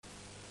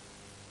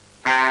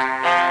Hello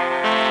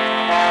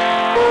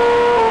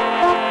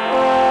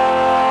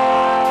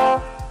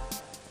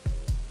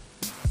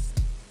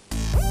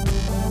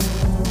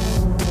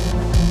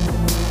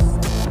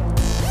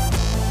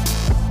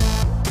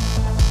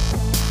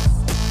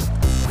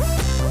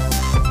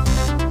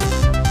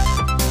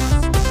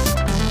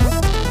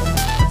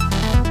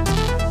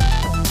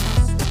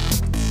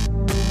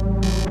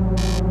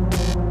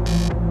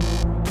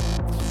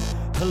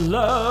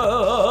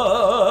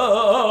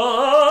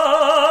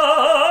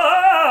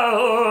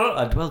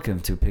and welcome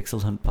to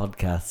Pixel Hunt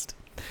Podcast.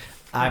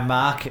 I'm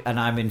Mark and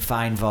I'm in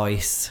fine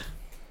voice.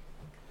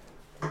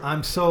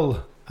 I'm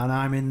Sul and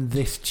I'm in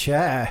this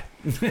chair.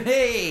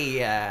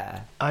 Hey!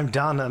 I'm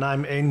Dan and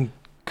I'm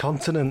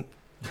incontinent.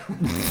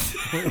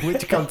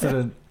 Which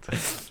continent?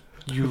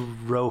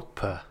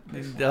 Europa.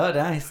 Oh,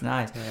 nice.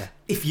 Yeah.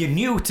 If you're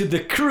new to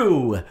the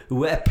crew,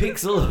 we're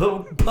Pixel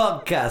Hunt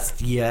Podcast,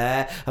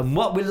 yeah? And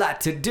what we like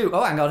to do...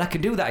 Oh, hang on, I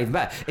can do that even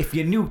better. If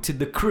you're new to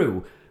the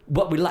crew,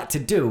 what we like to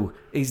do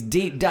is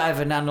deep dive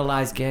and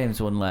analyse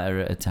games one letter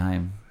at a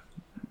time.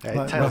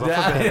 Yeah, it tails off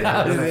a bit.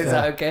 Is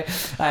that okay?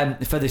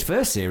 For this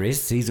first series,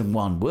 Season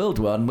 1, World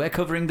 1, we're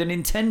covering the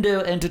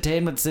Nintendo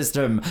Entertainment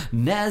System,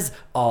 NES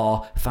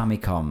or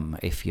Famicom,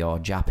 if you're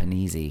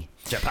Japanesey.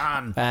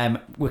 Japan.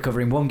 We're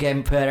covering one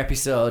game per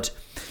episode,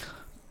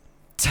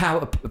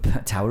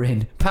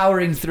 powering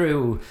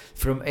through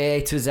from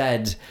A to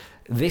Z.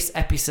 This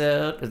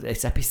episode,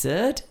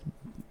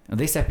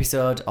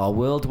 our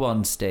World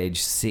 1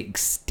 stage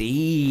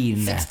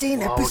 16.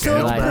 16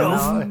 episodes,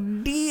 bro.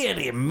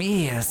 Dear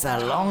me, it's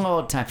a long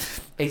old time.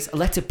 It's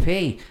letter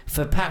P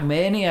for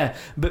Pac-Mania.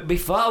 But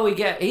before we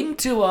get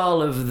into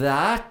all of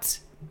that,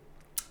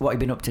 what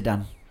have you been up to,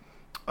 Dan?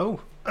 Oh,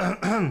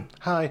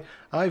 hi.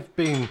 I've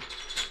been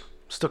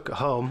stuck at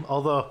home,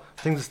 although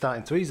things are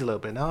starting to ease a little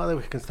bit now.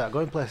 We can start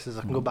going places.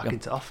 I can go back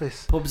into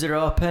office. Pubs are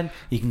open.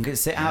 You can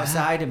sit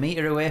outside a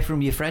metre away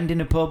from your friend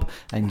in a pub,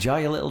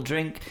 enjoy a little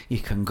drink. You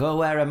can go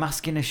wear a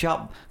mask in a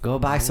shop, go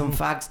buy some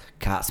fags.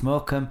 Can't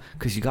smoke them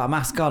because you got a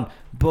mask on,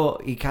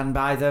 but you can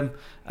buy them.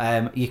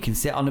 You can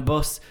sit on a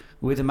bus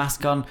with a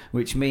mask on,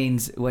 which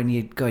means when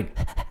you're going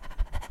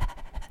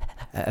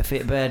at a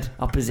Fitbird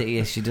opposite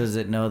you, she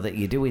doesn't know that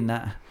you're doing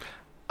that.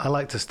 I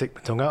like to stick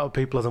my tongue out at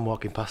people as I'm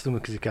walking past them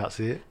because you can't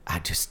see it. I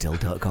just still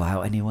don't go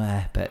out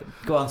anywhere. But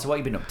go on, so what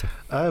have you been up to?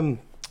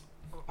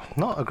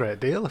 Not a great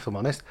deal, if I'm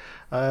honest.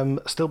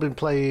 Still been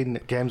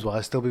playing,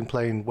 games-wise, still been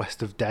playing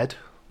West of Dead.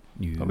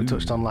 That we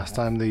touched on last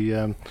time,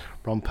 the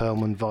Ron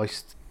Perlman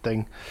voiced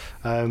thing.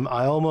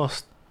 I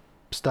almost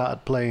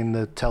started playing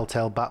the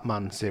Telltale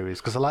Batman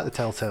series because I like the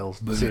Telltale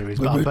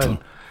series, but I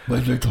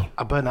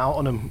burnt out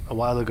on them a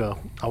while ago.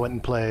 I went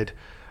and played...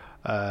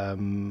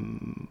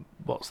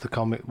 what's the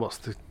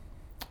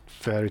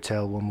fairy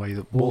tale one where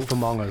the Wolf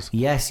Among Us?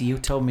 Yes, you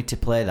told me to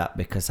play that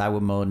because I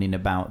were moaning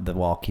about the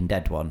Walking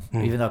Dead one.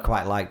 Even though I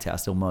quite liked it, I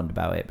still moaned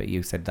about it, but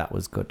you said that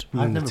was good.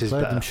 I've never it is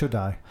played better. them, should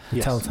I? The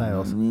Yes.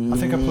 Telltales. I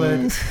think I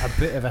played a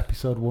bit of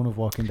episode 1 of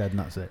Walking Dead and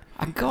that's it.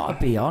 I gotta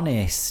be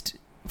honest,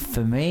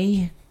 for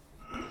me,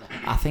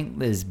 I think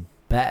there's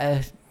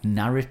better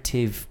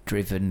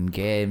narrative-driven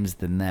games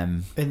than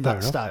them. In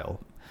that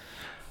style.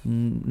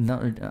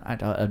 No, I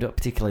don't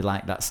particularly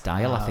like that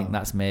style. I think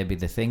that's maybe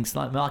the thing. It's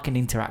like an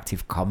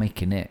interactive comic,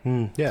 innit?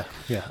 Yeah.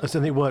 I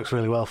think it works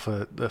really well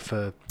for It's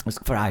for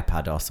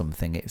iPad or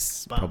something.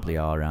 It's probably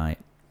all right.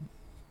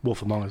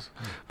 Wolf Among Us.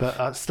 But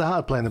I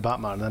started playing the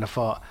Batman and then I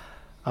thought,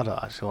 I don't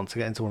actually want to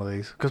get into one of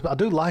these. Because I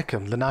do like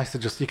them. They're nice to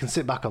just, you can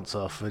sit back on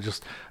sofa,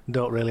 just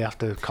don't really have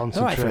to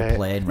concentrate. All right for a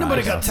plane ride.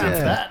 Nobody got time for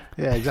that.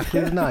 Yeah,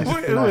 exactly. It's nice.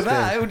 Who was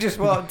that? Who just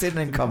walked in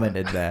and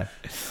commented there?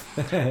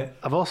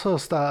 I've also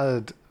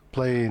started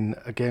playing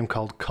a game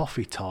called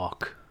Coffee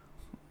Talk.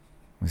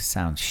 This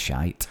sounds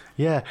shite.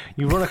 Yeah,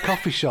 you run a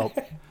coffee shop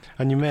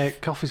and you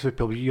make coffees for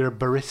people. You're a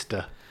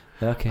barista.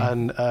 Okay.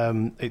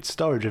 And it's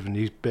story driven.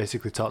 You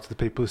basically talk to the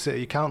people who sit at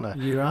your counter.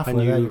 You're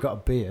halfway there, you've got a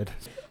beard.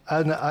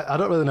 And I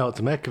don't really know what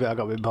to make of it. I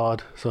got a bit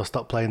bored, so I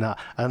stopped playing that.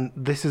 And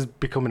this is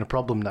becoming a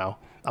problem now.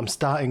 I'm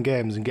starting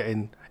games and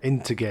getting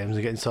into games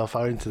and getting so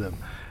far into them.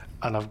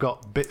 And I've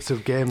got bits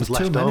of games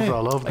left over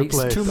all over the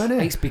place. Too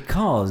many. It's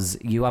because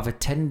you have a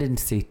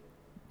tendency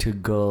to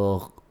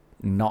go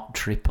not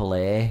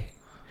AAA.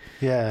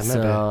 Yeah, maybe.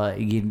 So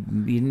you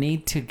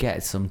need to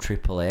get some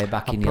AAA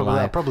back in your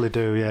I life. probably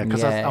do, yeah.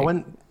 Because I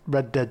went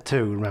Red Dead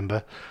 2,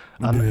 remember?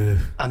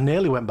 And I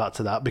nearly went back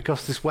to that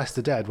because this West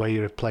of Dead, where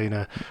you're playing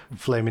a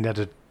flaming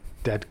dead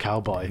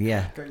cowboy.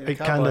 Yeah. It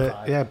kind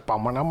of, yeah.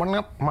 I'm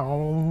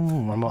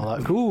all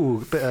like,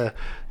 ooh, bit of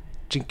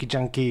jinky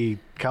janky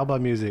cowboy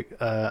music.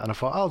 And I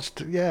thought, I'll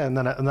just, yeah. And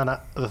then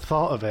the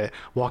thought of it,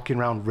 walking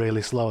around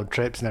really slow and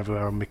traipsing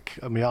everywhere on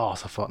my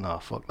arse, I thought, no,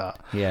 fuck that.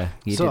 Yeah,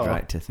 you did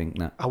right to think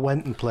that. I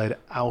went and played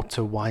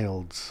Outer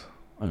Wilds.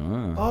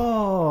 Talking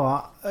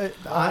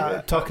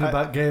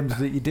about games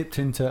that you dipped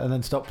into and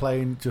then stopped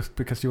playing just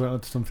because you went on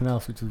to something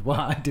else, which is what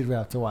I did with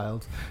Outer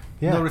Wilds.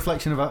 Yeah. No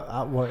reflection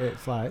about what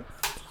it's like.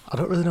 I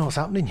don't really know what's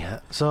happening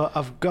yet. So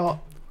I've been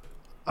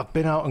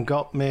out and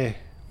got me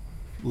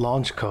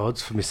launch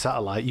codes for my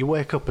satellite. You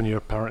wake up and you're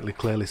apparently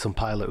clearly some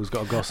pilot who's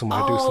got to go somewhere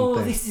and do Oh,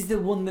 something. this is the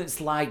one that's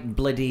like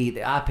bloody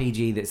the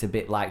RPG that's a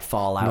bit like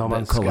Fallout, No but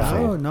Man's Sky.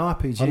 colourful. Oh, no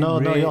RPG. Oh,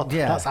 no,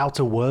 yeah. that's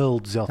Outer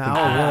Worlds. You're thinking.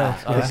 Outer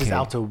Worlds. Ah, This is okay.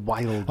 Outer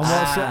Wilds. And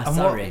what's it- and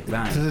sorry,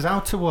 right. So there's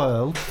Outer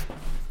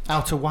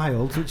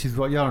Wilds, which is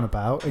what you're on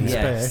about in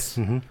Yes.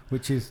 space, Mhm.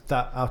 which is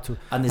that outer.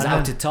 And there's then-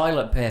 outer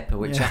toilet paper,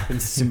 which Yeah.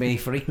 happens to me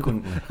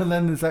frequently. And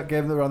then there's that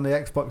game that were on the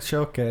Xbox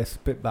Showcase a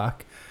bit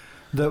back,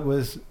 that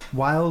was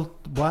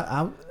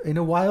out in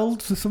a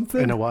wilds or something.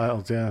 In a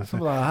Wilds, yeah. Something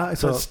like that.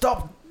 It's So- like,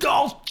 stop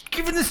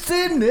giving the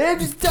same name,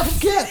 just don't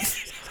get.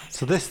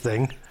 So this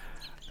thing,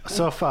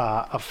 so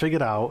far, I've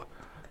figured out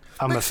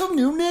Make some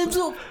new names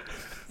up.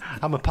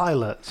 I'm a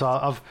pilot, so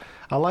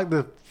I like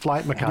the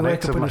flight You wake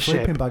mechanics up of in my a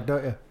sleeping ship. bag,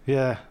 don't you?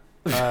 Yeah.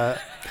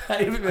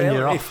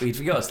 you're off. If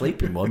you got a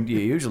sleeping one, you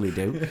usually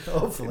do.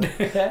 Hopefully.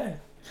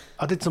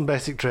 I did some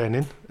basic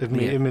training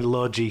in my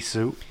low G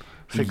suit,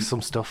 fixed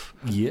some stuff.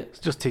 Yeah. It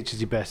just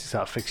teaches you basics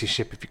how to fix your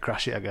ship if you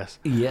crash it, I guess.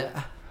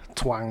 Yeah.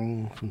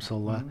 Twang from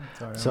Solar.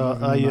 Sorry, So I'm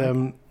moving the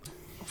mic.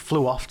 I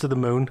flew off to the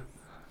moon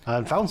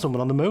and found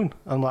someone on the moon.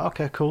 I'm like,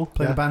 okay, cool.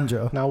 Playing yeah. a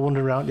banjo. Now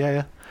wandering around,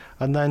 yeah.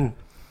 And then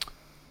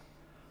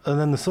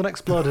the sun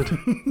exploded.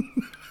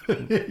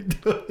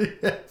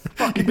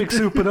 Fucking big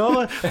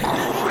supernova.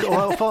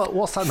 Well, I thought,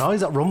 what's that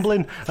noise? That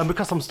rumbling? And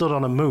because I'm stood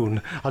on a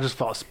moon, I just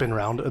thought I'd spin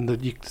around, and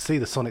you can see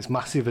the sun. It's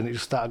massive, and it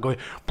just started going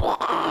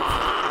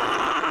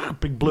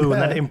big blue,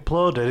 and then it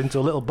imploded into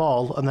a little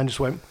ball, and then just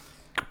went,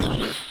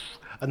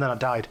 and then I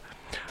died.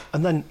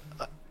 And then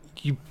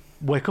you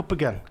wake up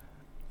again.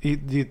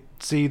 You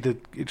see it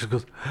just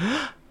goes.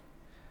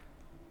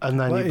 And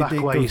then Well, you're back it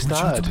where you goes-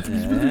 started.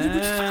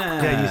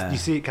 Ah. Yeah, you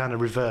see it kind of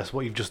reverse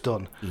what you've just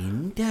done.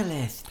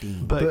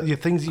 Interesting. But your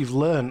things that you've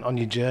learned on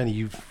your journey,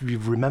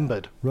 you've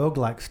remembered.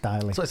 Roguelike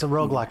styling. So it's a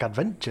roguelike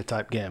adventure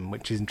type game,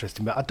 which is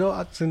interesting. But I don't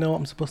actually know what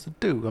I'm supposed to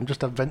do. I'm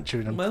just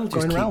adventuring and Well, just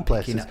going keep around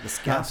picking places. up the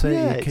sky. That's it.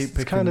 Yeah, you keep it's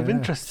picking, kind of yeah. So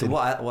interesting.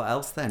 what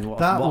else then? What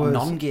That was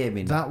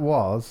non-gaming? That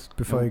was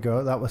before you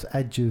go. That was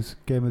Edge's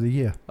Game of the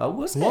Year. Oh,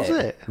 was Was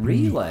it?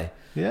 Really?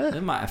 Yeah. I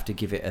might have to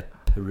give it a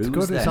peruse. It's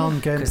good. It's then. on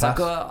Game Because Pass.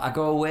 I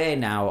go away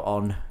now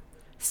on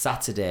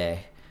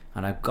Saturday,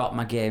 and I've got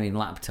my gaming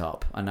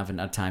laptop, and I haven't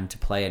had time to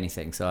play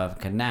anything, so I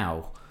can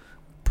now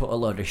put a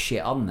load of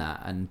shit on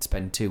that and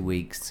spend 2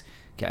 weeks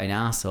getting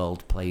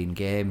arseholed playing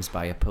games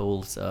by a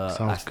pool. So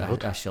Sounds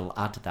good. I shall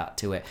add that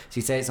to it. So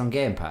you say it's on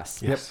Game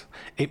Pass? Yes.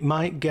 It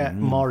might get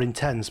more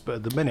intense, but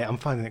at the minute I'm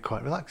finding it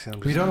quite relaxing.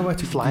 I'm You don't know where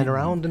to flying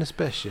around in a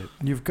spaceship.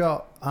 You've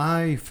got.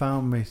 I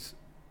found me.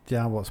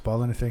 Yeah, I won't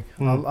spoil anything.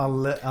 Mm. I'll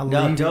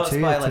No, leave don't it to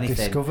you spoil to anything.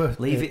 discover.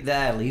 Leave it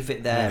there. Leave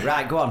it there. Yeah.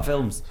 Right, go on.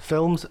 Films.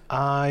 Films,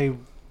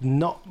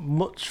 not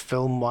much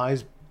film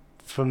wise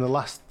from the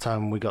last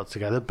time we got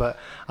together, but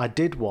I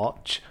did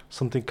watch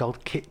something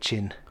called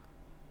Kitchen.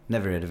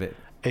 Never heard of it.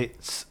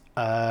 It's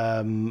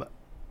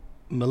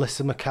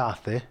Melissa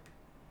McCarthy.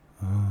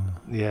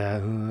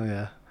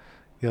 Yeah.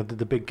 You know,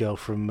 the big girl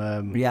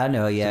from. Yeah, I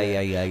know.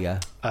 Yeah.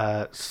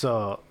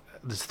 So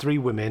there's 3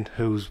 women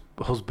whose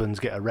husbands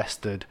get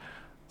arrested.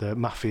 The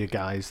mafia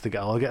guys, they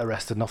all get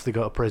arrested and off they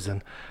go to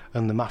prison.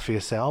 And the mafia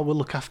say, "Oh, we'll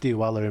look after you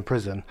while they're in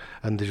prison."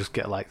 And they just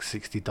get like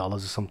 $60 or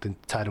something,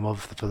 tie them over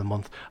for the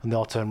month. And they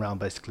all turn around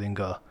basically and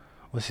go, "Well,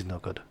 this is no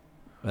good.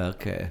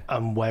 Okay.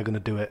 And we're going to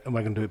do it, and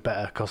we're going to do it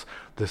better." Because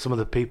there's some of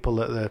the people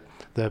that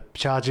they're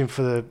charging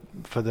for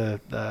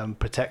the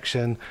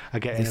protection are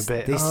getting a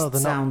bit. This they're not.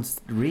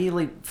 sounds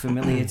really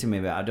familiar to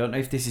me, but I don't know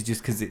if this is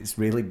just because it's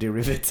really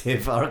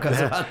derivative or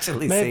because I've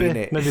actually maybe, seen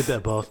it. Maybe a bit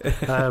of both.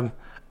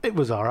 It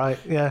was all right.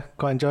 Yeah,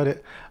 quite enjoyed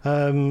it.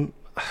 I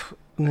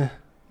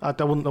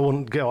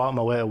wouldn't go out of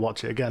my way to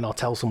watch it again or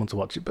tell someone to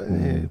watch it, but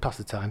pass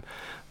the time.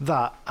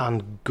 That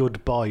and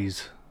Good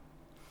Boys.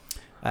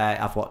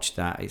 I've watched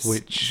that.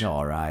 It's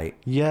all right.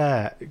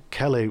 Yeah,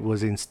 Kelly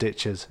was in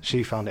stitches.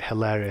 She found it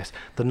hilarious.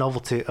 The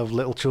novelty of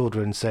little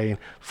children saying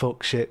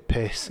 "fuck, shit,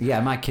 piss."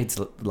 Yeah, my kids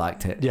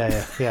liked it.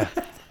 Yeah.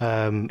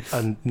 And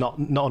not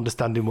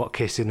understanding what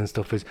kissing and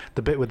stuff is.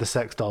 The bit with the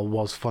sex doll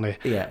was funny.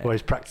 Yeah. Where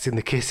he's practicing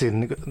the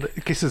kissing.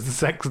 Kisses the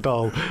sex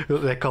doll.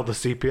 They call the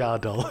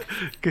CPR doll.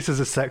 Kisses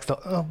the sex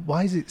doll. Oh,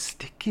 why is it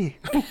sticky?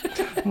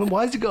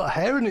 Why has it got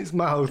hair in its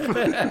mouth?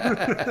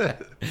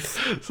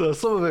 So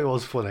some of it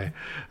was funny.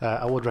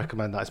 I would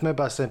recommend that. It's made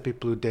by the same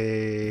people who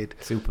did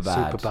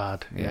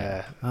Superbad.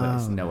 Yeah.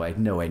 That's nowhere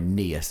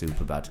near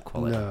Superbad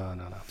quality. No.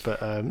 But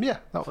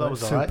that was all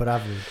super right.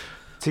 average.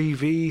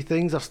 TV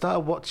things. I've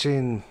started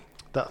watching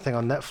that thing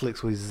on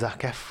Netflix with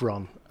Zac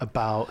Efron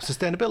about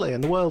sustainability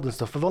in the world and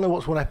stuff. I've only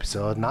watched one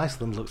episode, and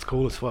Iceland looks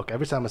cool as fuck.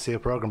 Every time I see a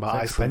program about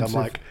It's Iceland, expensive.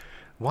 I'm like,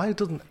 why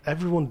doesn't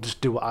everyone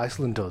just do what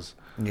Iceland does?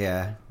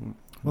 Yeah.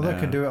 Well, they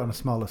can do it on a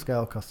smaller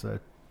scale because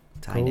they're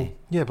Tiny. cool.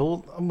 Yeah,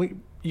 but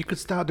you could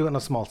start doing it on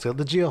a small scale.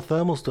 The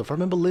geothermal stuff. I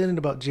remember learning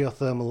about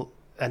geothermal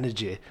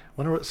energy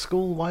when I was at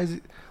school. Why is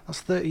it?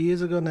 That's 30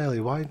 years ago nearly.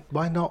 Why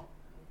not?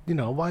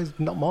 Why is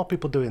not more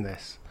people doing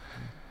this?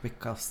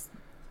 Because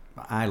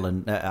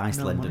Iceland are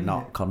money,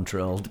 not innit?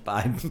 controlled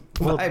by,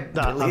 Well, by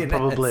that, and billionaires,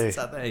 probably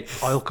are they?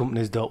 oil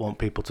companies don't want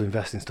people to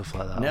invest in stuff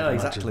like that. No, I'd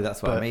exactly. imagine.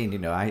 That's what I But- mean. You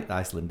know,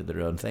 Iceland are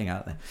their own thing,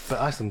 aren't they? But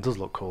Iceland does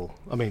look cool.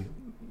 I mean,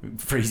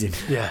 Freezing.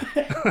 yeah.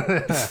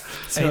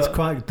 It's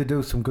quite. They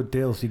do some good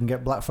deals. You can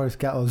get Black Forest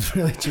Gatos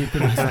really cheap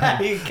in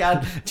Iceland. You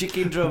can.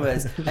 Chicken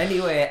drummers.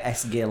 Anyway,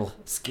 skill.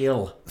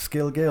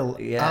 Skill Gill.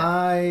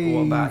 Yeah.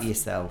 What about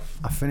yourself?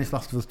 I finished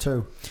Last of Us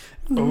 2.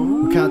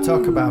 We can't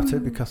talk about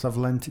it because I've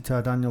lent it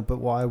to Daniel, but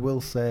what I will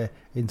say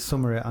in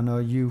summary, I know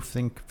you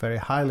think very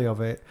highly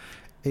of it.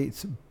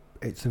 It's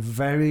a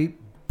very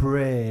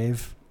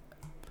brave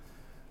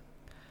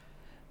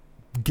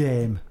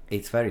game.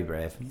 It's very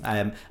brave.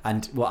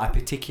 And what I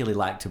particularly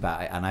liked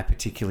about it, and I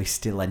particularly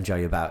still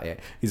enjoy about it,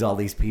 is all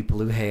these people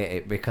who hate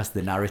it because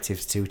the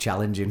narrative's too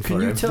challenging for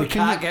them. They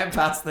can't get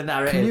past the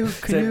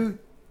narrative. Can you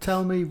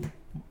tell me,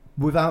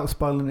 without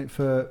spoiling it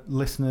for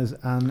listeners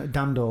and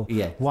Dandel,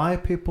 why are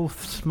people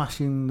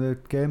smashing the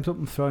games up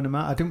and throwing them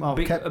out? I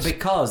didn't.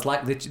 Because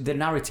like the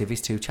narrative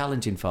is too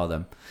challenging for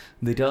them.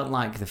 They don't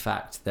like the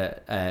fact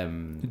that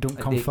it don't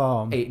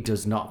conform. It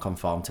does not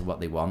conform to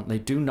what they want. They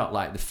do not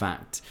like the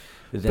fact.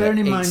 Bearing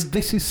in mind,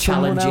 this is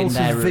someone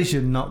else's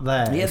vision, not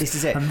theirs. Yeah, this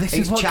is it. And this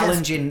it's is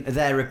challenging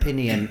their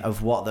opinion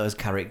of what those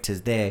characters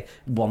they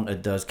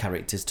wanted those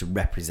characters to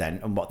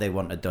represent and what they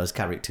wanted those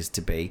characters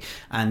to be,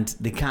 and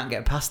they can't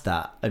get past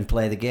that and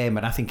play the game.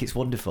 And I think it's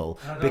wonderful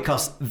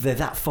because they're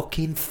that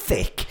fucking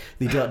thick.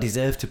 They don't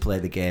deserve to play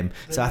the game.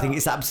 So I think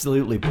it's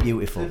absolutely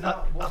beautiful.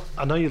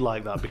 I know you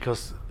like that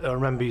because I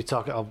remember you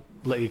talking. I'll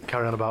let you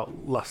carry on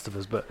about Last of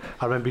Us, but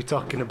I remember you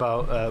talking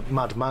about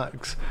Mad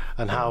Max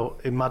and how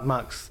in Mad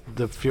Max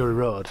The Fury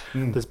Road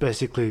there's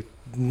basically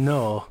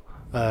no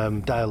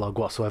dialogue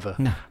whatsoever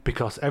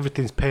because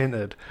everything's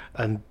painted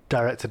and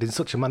directed in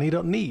such a manner you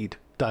don't need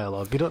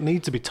dialogue. You don't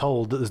need to be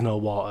told that there's no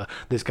water,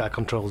 this guy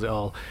controls it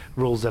all,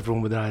 rules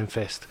everyone with an iron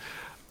fist.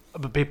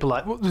 But people are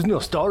like, well, there's no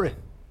story.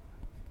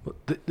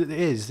 But it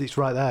is. It's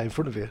right there in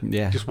front of you.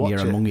 Yeah, just watch you're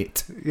it. among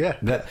it. Yeah,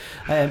 but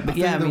I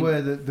yeah, think the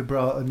way that they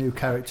brought a new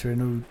character in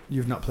who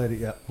you've not played it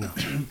yet,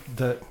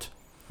 that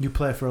you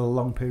play for a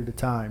long period of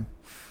time.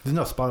 There's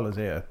no spoilers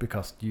here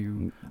because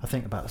I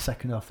think about the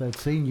second or third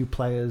scene, you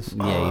play as...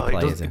 Yeah,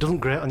 it doesn't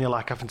grate on you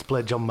like having to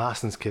play John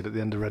Marston's kid at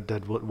the end of Red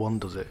Dead 1,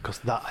 does it?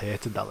 Because I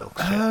hated that little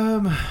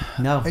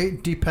shit. No.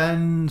 It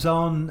depends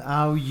on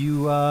how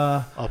you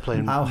are,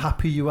 how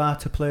happy you are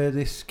to play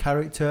this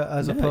character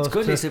as opposed it's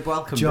good. to It's a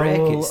welcome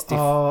Joel break. It's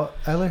or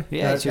Ellie.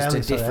 Yeah, it's just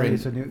Ellie,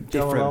 a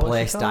different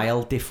play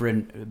style,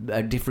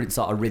 different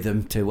sort of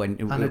rhythm to when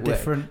and a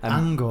different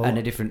angle and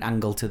a different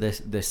angle to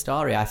the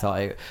story. I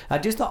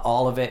just thought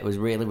all of it was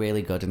really,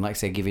 really good, and like I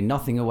say, giving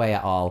nothing away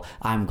at all.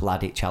 I'm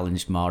glad it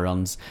challenged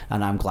morons,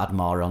 and I'm glad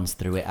morons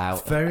threw it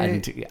out.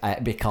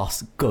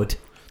 Because good.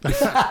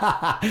 Like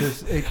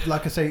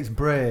I say, it's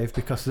brave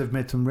because they've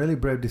made some really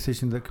brave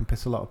decisions that can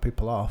piss a lot of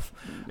people off.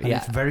 And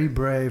it's very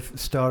brave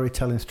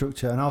storytelling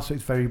structure, and also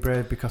it's very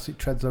brave because it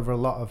treads over a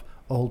lot of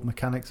old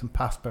mechanics and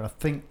past. But I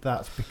think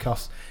that's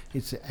because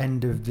it's the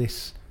end of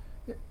this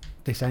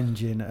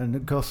engine,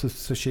 and Ghost of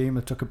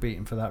Tsushima took a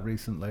beating for that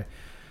recently.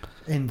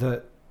 In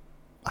that,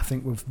 I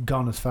think we've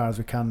gone as far as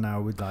we can now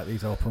with like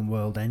these open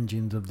world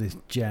engines of this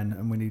gen,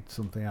 and we need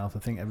something else. I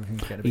think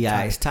everything's getting a bit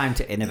tight. It's time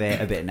to innovate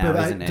a bit now,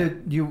 isn't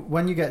it?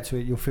 When you get to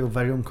it, you'll feel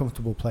very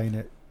uncomfortable playing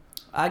it.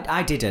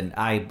 I didn't.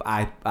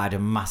 I had a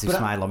massive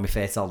smile on my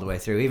face all the way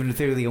through, even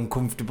through the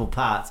uncomfortable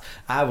parts.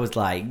 I was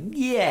like,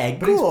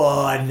 go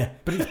on.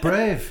 But it's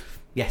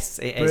brave. Yes,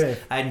 it is.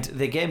 And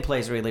the gameplay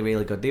is really,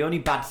 really good. The only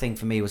bad thing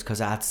for me was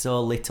because I had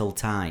so little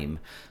time.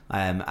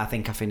 I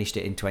think I finished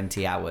it in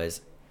 20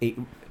 hours.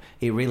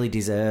 It really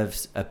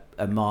deserves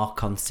a more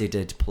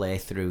considered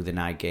playthrough than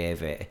I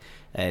gave it.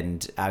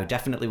 And I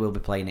definitely will be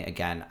playing it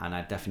again, and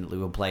I definitely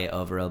will play it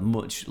over a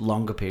much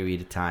longer period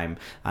of time,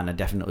 and I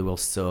definitely will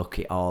soak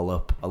it all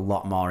up a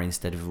lot more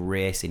instead of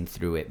racing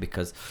through it,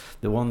 because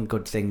the one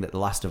good thing that The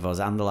Last of Us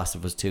and The Last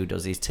of Us 2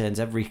 does is turns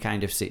every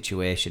kind of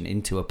situation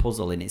into a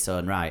puzzle in its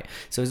own right.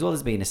 So as well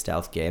as being a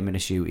stealth game and a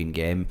shooting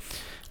game,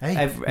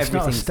 it's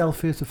not as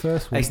stealthy as the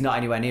first one. It's not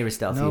anywhere near as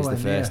stealthy as the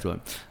first one.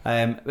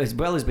 As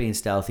well as being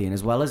stealthy, and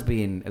as well as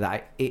being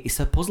that, it's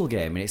a puzzle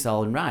game, and it's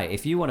all right.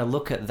 If you want to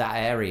look at that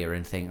area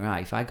and think,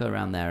 right, if I go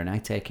around there and I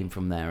take him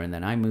from there, and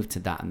then I move to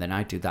that, and then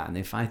I do that, and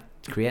if I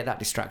create that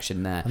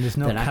distraction there, and there's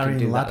no then I can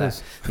do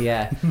ladders. That.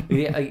 Yeah,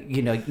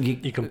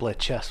 you can play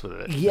chess with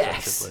it.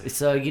 Yes.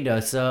 So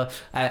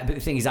but the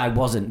thing is, I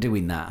wasn't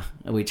doing that,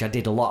 which I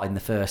did a lot in the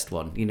first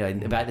one.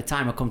 By the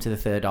time I come to the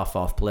third or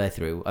fourth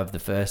playthrough of the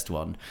first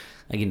one,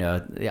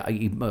 you're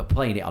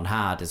playing it on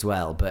hard as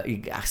well, but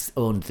I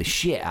owned the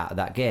shit out of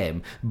that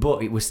game.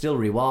 But it was still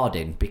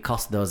rewarding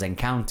because those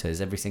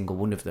encounters, every single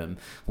one of them,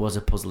 was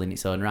a puzzle in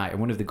its own right.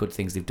 And one of the good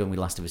things they've done with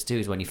Last of Us 2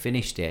 is when you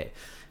finished it,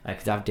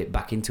 because I've dipped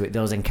back into it,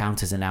 those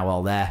encounters are now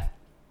all there,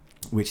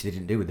 which they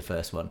didn't do with the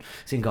first one.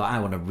 So you can go, I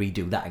want to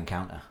redo that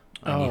encounter.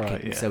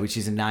 So which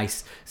is a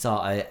nice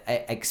sort of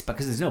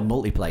because there's no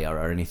multiplayer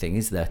or anything,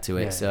 is there, to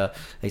it? Yeah. So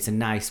it's a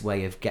nice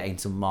way of getting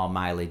some more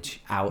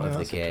mileage out of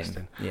the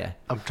game. Yeah,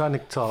 I'm trying to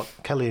talk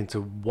Kelly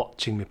into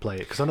watching me play it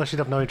because I know she'd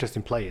have no interest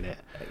in playing it.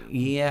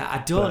 Yeah,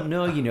 I don't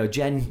know. You know,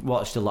 Jen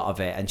watched a lot of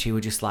it and she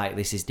was just like,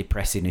 "This is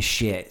depressing as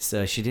shit,"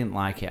 so she didn't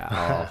like it at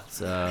all.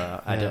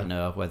 So I don't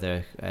know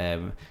whether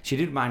she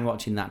didn't mind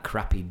watching that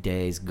crappy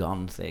Days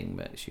Gone thing,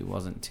 but she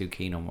wasn't too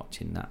keen on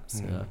watching that.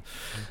 So,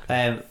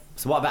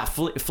 so what about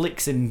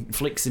flicks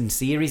and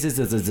series?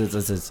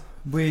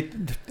 We,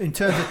 in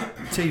terms of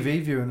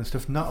TV viewing and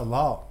stuff, not a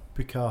lot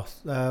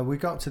because we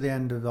got to the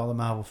end of all the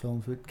Marvel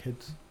films with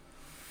kids,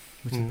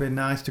 which has been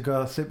nice to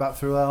go sit back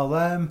through all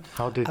them.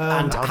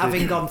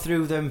 Having gone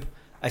through them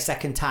a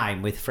second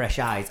time with fresh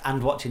eyes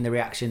and watching the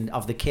reaction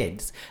of the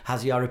kids,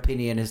 has your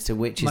opinion as to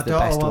which is the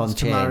best one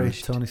changed? My daughter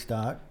wants to marry Tony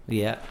Stark.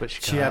 Yeah, but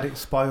she had it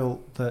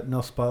spoiled.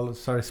 No spoilers.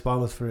 Sorry,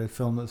 spoilers for a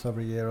film that's over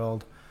a year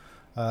old.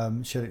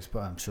 She had it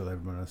spoiled. I'm sure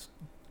everyone has.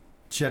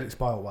 She had it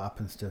spoiled what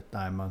happens to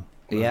Iron Man.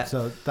 Yeah.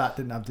 So that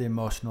didn't have the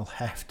emotional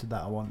heft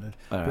that I wanted,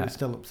 but it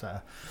still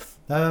upset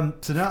her.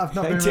 So now I've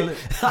not been really...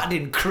 That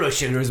didn't crush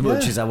her as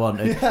much as I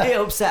wanted. Yeah. It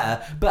upset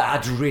her, but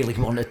I'd really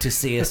wanted to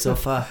see her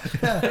suffer.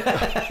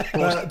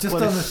 Just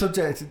on the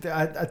subject,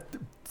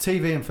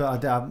 TV and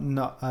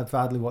film, I've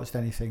hardly watched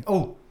anything.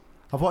 Oh,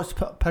 I've watched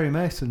Perry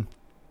Mason.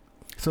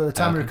 So at the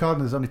time of recording,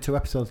 there's only 2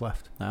 episodes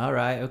left. All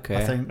right, okay.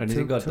 I think. And is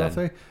it good then?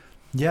 3?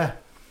 Yeah.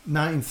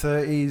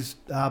 1930s,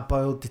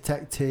 hard-boiled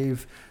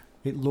detective.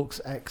 It looks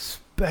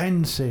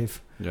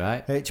expensive.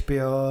 Right.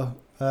 HBO,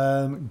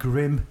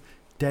 grim,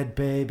 dead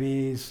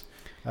babies,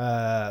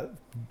 World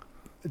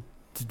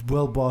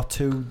War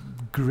II,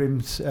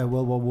 grim,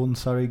 World War One,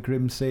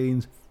 grim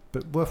scenes.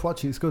 But worth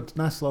watching. It's good.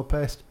 Nice, slow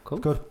paced. Cool.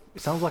 Good.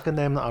 It sounds like a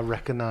name that I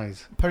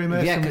recognise. Perry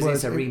Mason. Yeah, because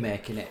it's a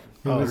remake, innit?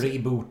 A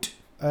reboot.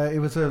 It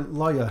was a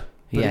lawyer.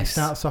 But it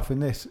starts off in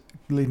this,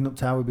 leading up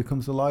to how he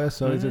becomes a lawyer.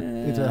 So he's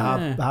a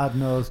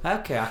hard-nosed.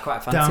 Okay, I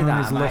quite fancy down that.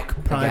 On his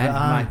luck, private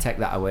eye. I might take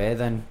that away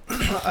then.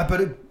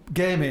 But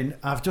gaming,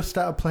 I've just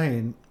started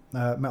playing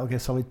Metal Gear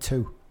Solid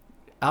 2.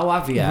 Oh,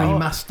 have you?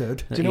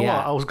 Remastered. Do you know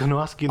what? I was going to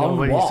ask you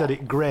when you said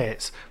it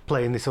grates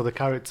playing this other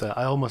character.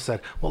 I almost said,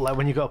 well, like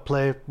when you got to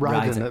play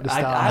Raiden at the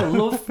start. I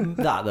love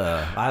that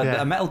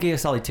though. Metal Gear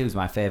Solid 2 is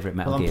my favourite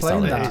Metal Gear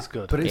Solid. That, it's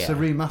good. But it's a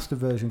remastered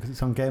version because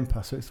it's on Game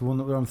Pass. So it's the one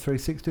that we're on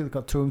 360 that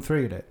got 2 and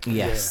 3 in it.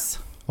 Yes.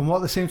 Yeah. And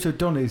what they seem to have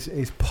done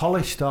is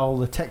polished all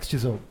the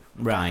textures up.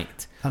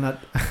 Right.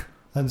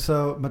 And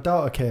so my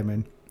daughter came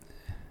in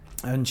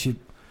and she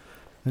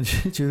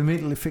was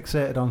immediately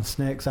fixated on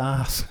Snake's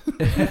ass.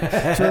 She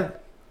went,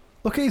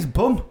 look at his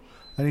bum.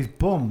 And his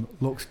bum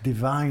looks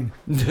divine.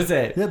 Does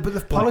it? Yeah, but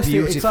they've polished it.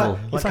 Beautiful.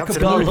 It's like a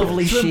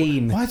lovely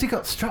sheen. Why has he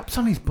got straps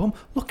on his bum?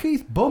 Look at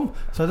his bum.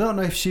 So I don't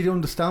know if she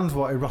understands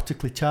what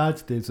erotically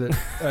charged is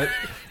at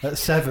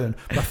 7.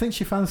 But I think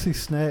she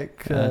fancies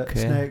Snake's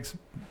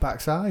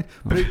backside.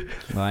 But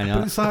why not?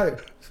 But it's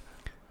like...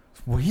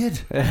 weird.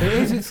 It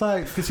is. It's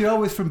like because you're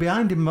always from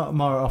behind him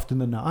more often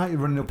than not. You're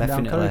running up and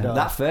down corridors.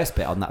 That first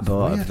bit on that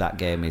boat of that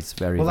game is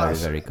very good. I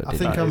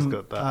think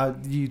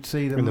you'd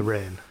see them in the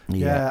rain.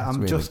 Yeah, I'm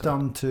really just good.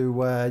 On to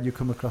where you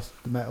come across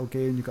the Metal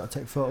Gear and you've got to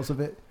take photos of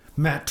it.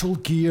 Metal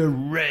Gear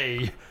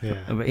Ray. Yeah,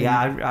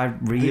 I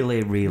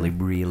really, really,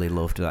 really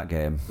loved that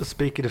game.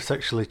 Speaking of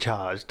sexually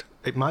charged,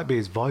 it might be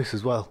his voice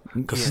as well.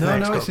 Because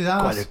Snake's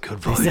got quite a good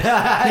voice.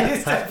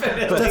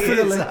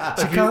 Definitely.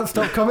 She can't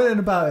stop commenting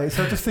about it.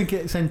 So I just think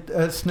it's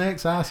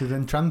Snake's ass is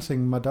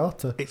entrancing my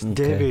daughter. It's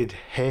David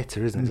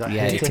Hayter, isn't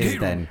it? It is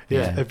then.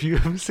 Yeah. Have you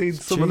ever seen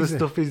some of the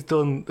stuff he's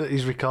done that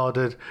he's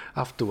recorded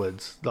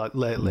afterwards, like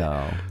lately?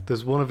 No.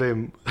 There's one of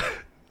him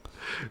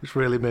which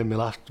really made me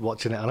laugh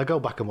watching it, and I go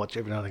back and watch it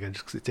every now and again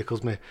just because it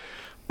tickles me.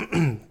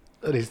 And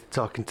he's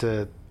talking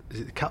to, is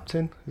it the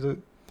captain? Is it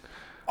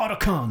Otto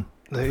Khan?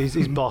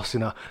 He's boss, you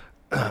know.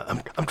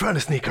 I'm trying to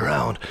sneak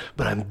around,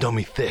 but I'm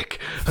dummy thick,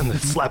 and the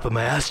slap of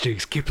my ass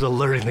cheeks keeps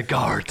alerting the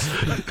guards.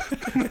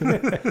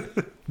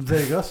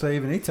 There you go. So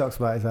even he talks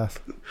about his ass.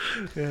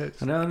 Yeah,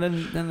 and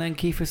then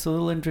Kiefer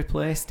Sutherland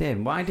replaced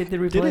him. Why did they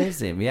replace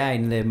him? Yeah,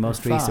 in the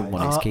most recent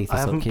one, it's Kiefer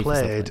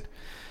Sutherland.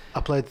 I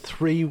played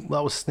 3.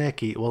 That was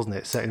Snake Eater, wasn't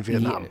it? Set in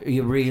Vietnam.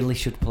 You really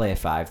should play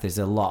 5. There's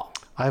a lot.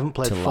 I haven't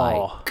played 4.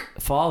 Like.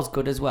 4's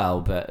good as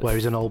well, but where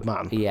he's an old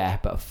man. Yeah,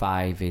 but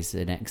 5 is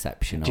an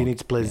exceptional. Do you need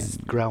to play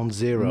Ground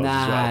Zero?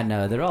 Nah, as well?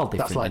 No, they're all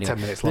different. That's like anyway.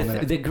 10 minutes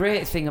long. The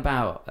great thing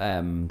about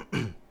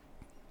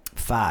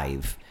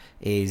 5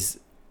 is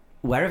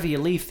wherever you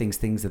leave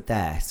things are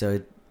there.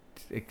 So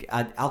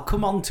I'll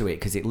come on to it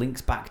because it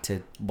links back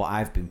to what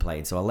I've been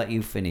playing. So I'll let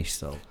you finish.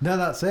 So no,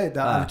 that's it.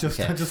 I just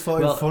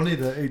thought it was funny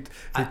that it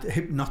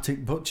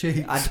hypnotic butt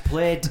cheeks. I'd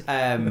played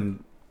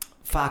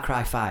Far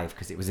Cry 5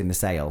 because it was in the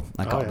sale.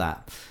 I got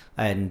that.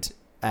 And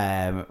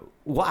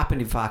what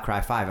happened in Far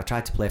Cry 5? I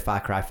tried to play Far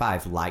Cry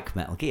 5 like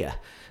Metal Gear.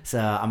 So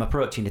I'm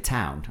approaching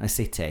a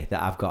city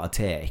that I've got to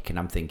take, and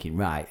I'm thinking,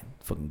 right,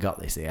 fucking got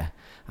this here.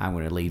 I'm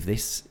going to leave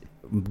this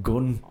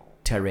gun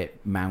turret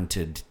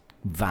mounted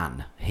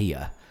van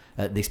here.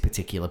 at this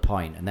particular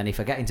point, and then if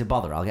I get into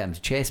bother, I'll get them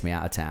to chase me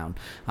out of town.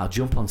 I'll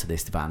jump onto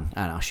this van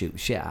and I'll shoot the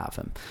shit out of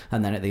them,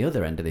 and then at the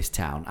other end of this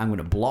town I'm going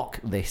to block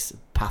this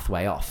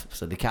pathway off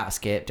so they can't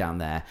escape down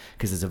there,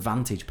 because there's a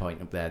vantage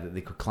point up there that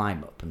they could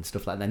climb up and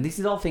stuff like that. And this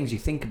is all things you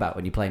think about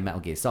when you play Metal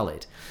Gear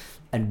Solid.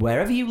 And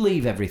wherever you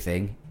leave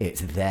everything,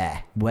 it's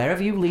there.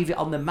 Wherever you leave it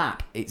on the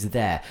map, it's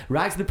there.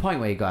 Right to the point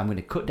where you go, I'm going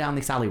to cut down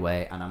this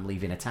alleyway and I'm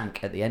leaving a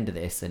tank at the end of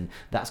this, and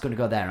that's going to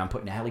go there, and I'm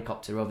putting a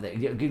helicopter over there.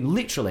 You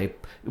literally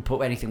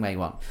put anything where you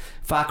want.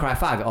 Far Cry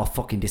 5, it all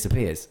fucking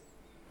disappears.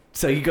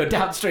 So you go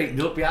down the street and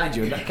look behind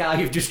you, and that car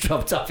you've just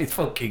dropped off is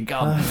fucking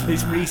gone.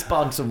 It's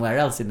respawned somewhere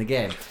else in the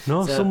game.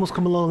 No, someone's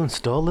come along and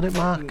stolen it,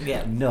 Mark.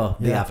 Yeah, no,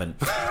 they haven't.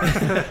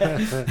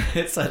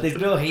 So there's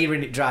no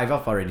hearing it drive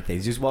off or anything.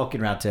 It's just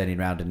walking around, turning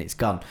around, and it's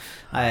gone.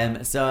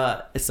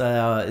 So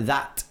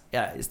that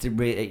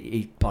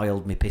it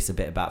boiled me piss a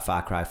bit about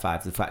Far Cry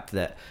 5. The fact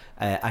that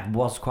I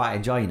was quite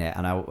enjoying it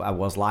and I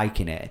was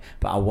liking it,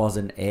 but I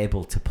wasn't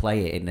able to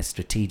play it in a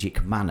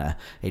strategic manner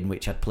in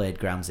which I'd played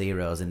Ground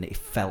Zeroes, and it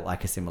felt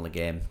like a similar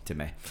game to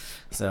me.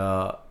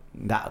 So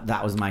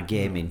that was my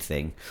gaming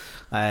thing.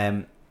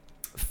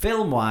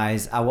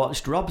 Film-wise, I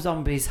watched Rob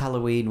Zombie's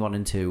Halloween 1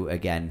 and 2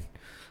 again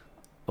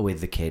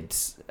with the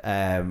kids.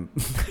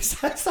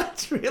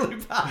 That's really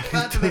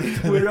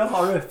bad. We're a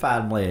horror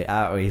family,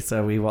 aren't we?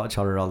 So we watch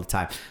horror all the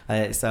time.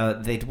 So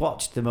they'd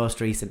watched the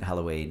most recent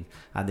Halloween,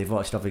 and they've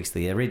watched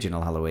obviously the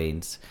original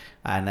Halloweens.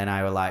 And then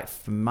I were like,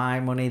 for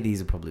my money,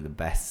 these are probably the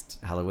best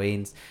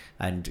Halloweens.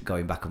 And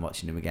going back and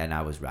watching them again,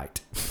 I was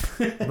right.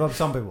 Rob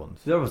Zombie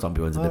ones. The Rob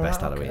Zombie ones are the best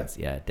Halloweens.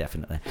 Yeah,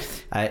 definitely.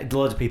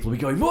 Loads of people will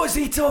be going, what's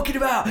he talking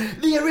about?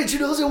 The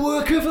original's a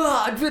work of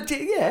art. But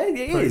yeah, it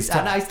is.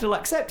 And I still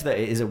accept that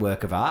it is a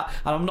work of art.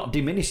 And I'm not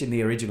diminishing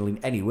the original in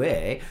any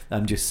way.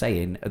 I'm just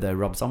saying the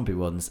Rob Zombie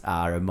ones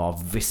are a more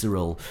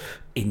visceral,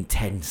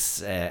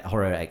 intense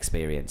horror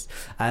experience.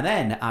 And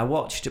then I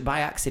watched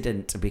by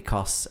accident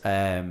because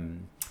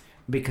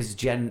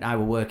Jen and I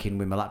were working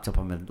with my laptop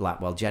on my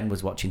lap while Jen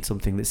was watching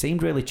something that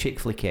seemed really chick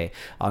flicky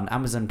on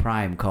Amazon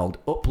Prime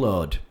called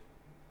Upload.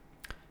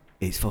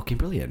 It's fucking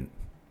brilliant.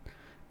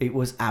 It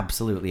was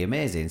absolutely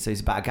amazing. So it's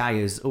about a guy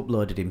who's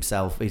uploaded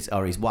himself, his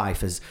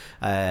wife, as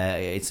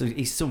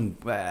he's some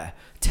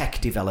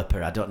tech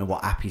developer. I don't know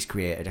what app he's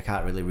created. I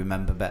can't really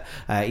remember, but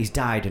he's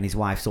died and his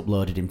wife's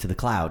uploaded him to the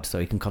cloud so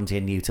he can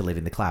continue to live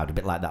in the cloud, a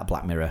bit like that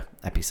Black Mirror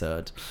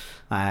episode.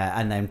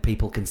 And then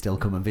people can still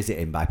come and visit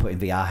him by putting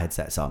VR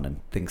headsets on and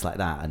things like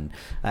that. And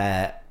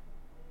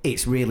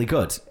it's really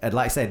good. And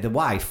like I said, the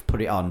wife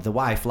put it on. The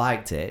wife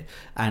liked it,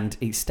 and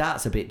it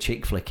starts a bit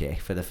chick flicky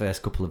for the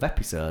first couple of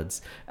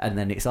episodes, and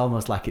then it's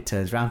almost like it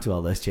turns around to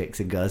all those chicks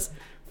and goes,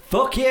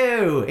 "Fuck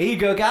you! Here you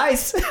go,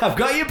 guys. I've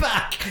got you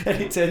back."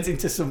 And it turns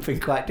into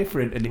something quite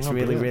different, and it's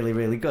really, really,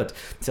 really good.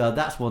 So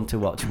that's one to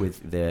watch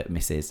with the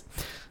missus,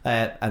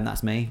 and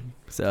that's me.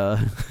 So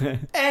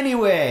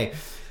anyway,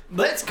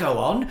 let's go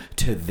on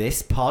to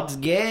this pod's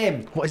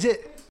game. What is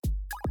it?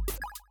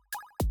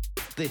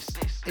 This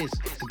is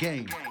the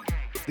game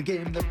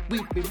that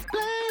we've been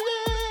playing.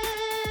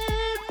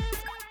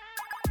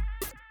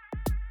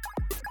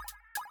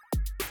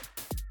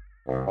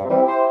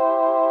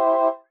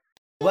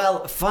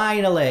 Well,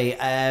 finally,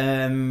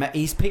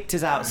 he's picked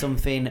us out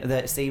something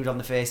that seemed on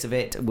the face of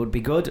it would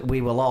be good. We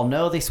will all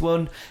know this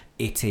one.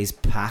 It is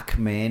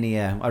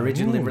Pac-Mania,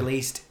 originally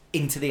released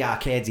into the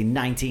arcades in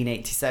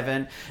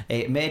 1987.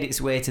 It made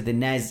its way to the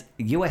NES,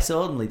 US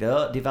only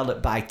though,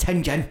 developed by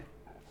Tengen.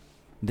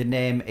 The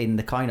name in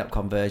the coin-op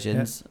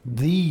conversions. Yeah.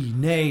 The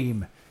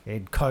name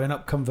in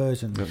coin-op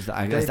conversions.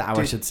 I guess that's how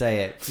I should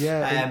say it.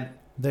 Yeah.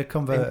 They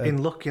converted.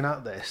 In looking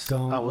at this,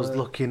 I was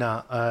looking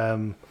at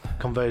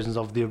conversions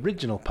of the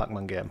original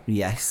Pac-Man game.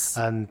 Yes.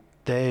 And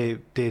they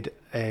did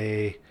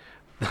a...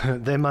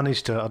 They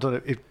managed to... I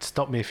don't know,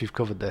 stop me if you've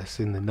covered this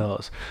in the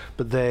notes,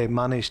 but they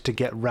managed to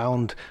get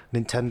round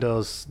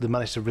Nintendo's... They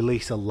managed to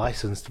release a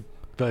licensed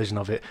version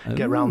of it,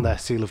 get around their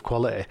seal of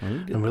quality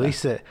and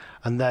release it.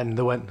 And then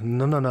they went,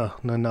 no,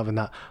 not having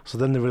that. So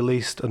then they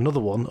released another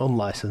one,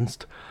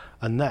 unlicensed,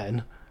 and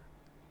then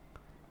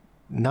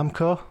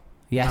Namco...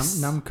 Yes.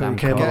 Namco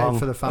came along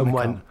for the Famicom. and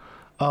went,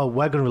 oh,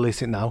 we're going to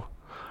release it now.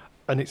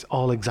 And it's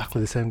all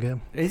exactly the same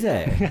game. Is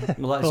it?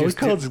 Well, that's the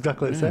code's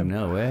exactly the same.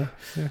 No way.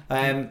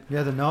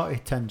 Yeah, the naughty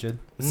Tengen.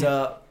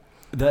 So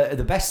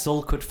the best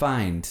Sul could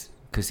find,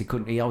 because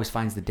he always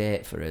finds the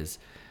date for us,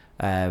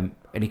 and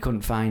he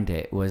couldn't find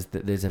it, was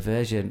that there's a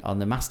version on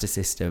the Master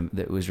System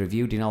that was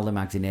reviewed in all the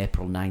mags in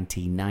April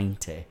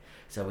 1990.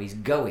 So he's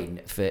going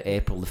for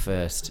April the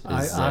 1st.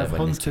 I've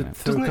hunted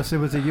through, because there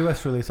was a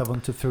US release, I've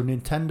hunted through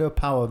Nintendo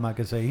Power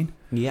magazine.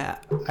 Yeah.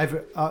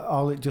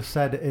 All it just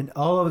said in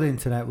all over the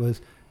internet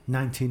was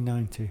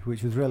 1990,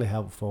 which was really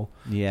helpful.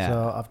 Yeah.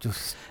 So I've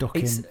just stuck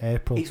in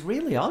April. It's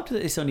really odd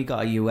that it's only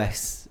got a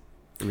US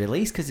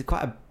release? Because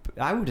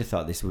I would have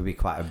thought this would be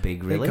quite a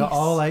big release. It got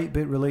all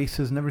 8-bit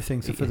releases and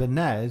everything. So for the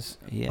NES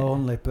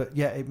only, but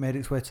it made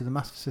its way to the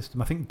Master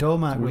System. I think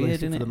Domark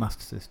released it for the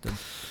Master System.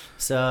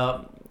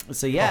 So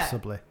yeah,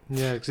 possibly.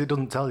 Yeah, because it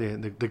doesn't tell you.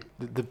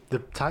 The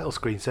title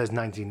screen says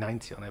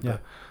 1990 on it,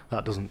 but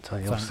that doesn't tell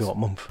you obviously what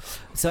month.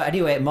 So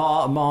anyway,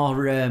 more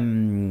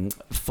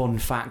fun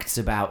facts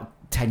about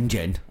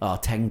Tengen.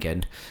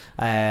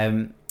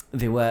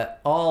 They were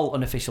all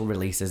unofficial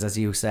releases, as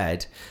you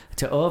said,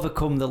 to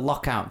overcome the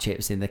lockout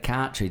chips in the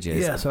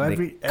cartridges. Yeah, so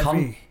every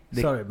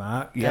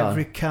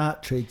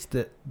cartridge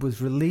that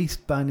was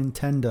released by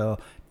Nintendo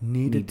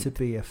needed to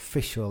be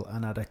official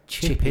and had a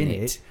chip in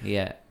it.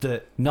 Yeah,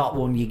 that not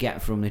one you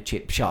get from the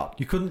chip shop.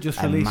 You couldn't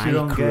just release your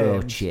own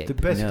game. Chip,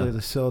 basically, they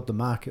sold the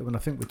market. When I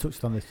think we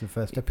touched on this in the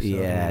first episode.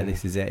 Yeah,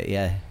 this is it.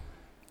 Yeah,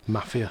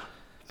 Mafia,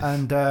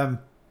 and the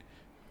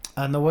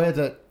way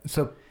that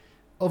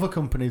other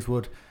companies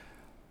would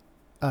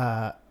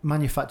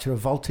manufacture a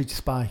voltage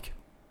spike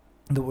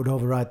that would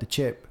override the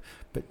chip,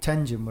 but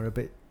Tengen were a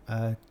bit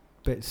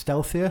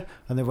stealthier,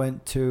 and they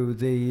went to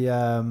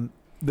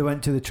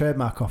the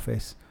trademark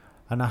office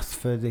and asked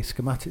for the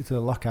schematic to the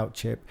lockout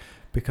chip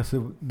because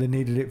they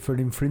needed it for an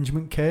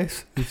infringement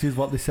case, which is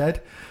what they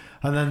said,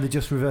 and then they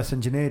just reverse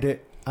engineered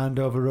it and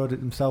overrode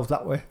it themselves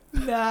that way.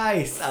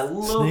 Nice, I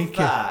love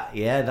that.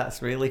 Yeah,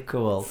 that's really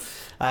cool.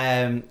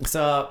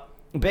 So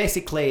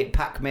basically,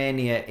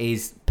 Pac-Mania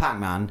is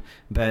Pac-Man,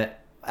 but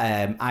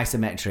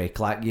isometric,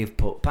 like you've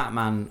put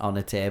Pac-Man on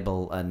a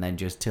table and then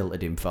just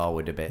tilted him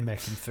forward a bit, make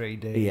him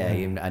 3D. Yeah.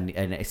 And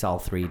it's all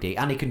 3D,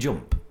 and he can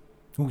jump.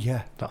 Oh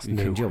yeah, that's you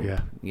new. Can jump.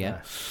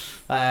 Yeah.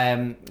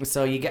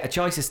 So you get a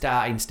choice of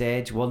starting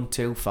stage 1,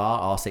 2,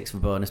 4, or 6 for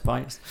bonus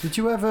points. Did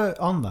you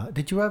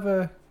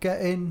ever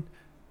get in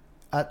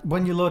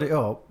when you load it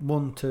up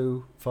 1,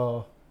 2,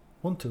 4,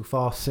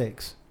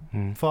 6,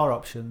 4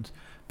 options,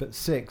 but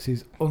 6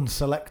 is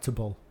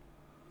unselectable?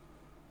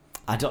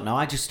 I don't know.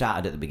 I just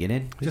started at the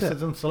beginning. It just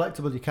says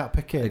unselectable. You can't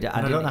pick it.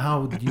 I don't know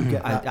how you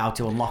get that. How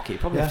to unlock it.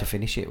 Probably have to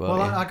finish it.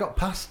 Well, I got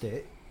past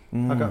it.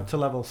 I got to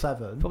level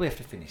 7. Probably have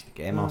to finish the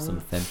game or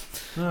something.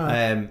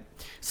 Right.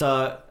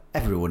 So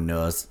everyone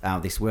knows how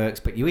this works,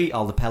 but you eat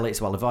all the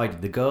pellets while avoiding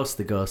the ghosts.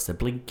 The ghosts are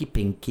Blinky,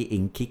 Pinky,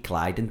 Inky,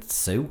 Clyde, and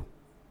Sue.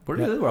 Was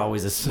there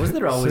always a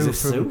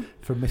Sue?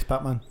 From Miss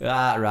Batman.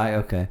 Ah, right,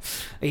 okay.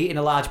 Eating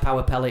a large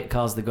power pellet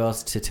caused the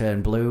ghost to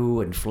turn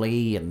blue and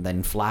flee and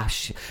then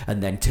flash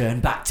and then turn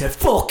back to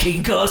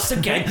fucking ghosts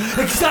again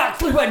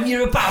exactly when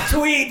you're about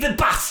to eat the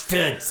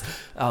bastards.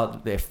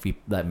 Oh, if you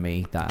let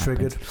me, that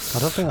triggered. I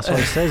don't think that's what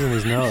it says in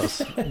his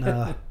notes.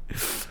 No.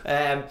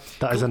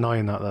 That is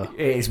annoying, that though.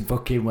 It is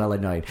fucking well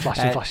annoying.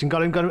 Flashing,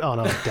 got him. Oh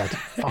no, he's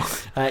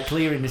dead.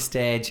 Clearing the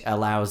stage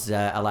allows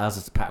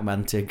us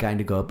Pac-Man to kind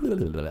of go blah,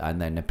 blah, blah,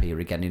 and then appear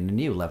again in a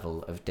new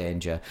level of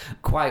danger.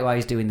 Quite why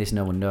he's doing this,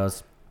 no one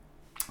knows.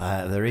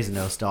 There is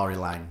no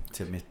storyline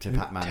to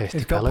Pac-Man.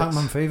 He's got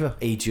Pac-Man fever.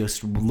 He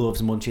just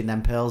loves munching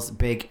them pills.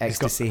 Big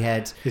ecstasy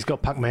head. He's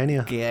got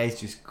Pac-Mania. Yeah, he's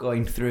just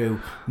going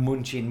through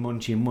munching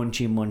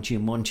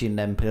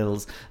them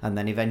pills, and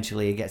then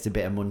eventually he gets a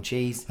bit of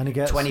munchies. And he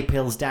gets 20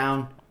 pills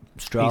down,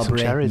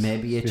 strawberry,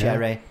 maybe a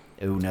cherry.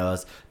 Who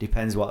knows?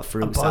 Depends what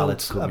fruit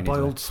salad's coming in. A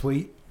boiled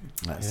sweet.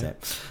 That's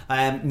it.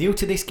 New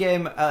to this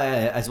game,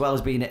 as well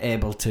as being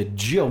able to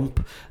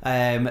jump,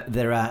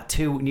 there are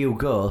 2 new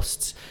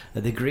ghosts.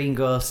 The green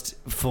ghost,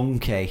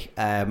 Funky.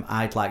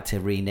 I'd like to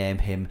rename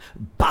him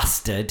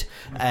Bastard.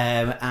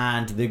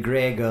 And the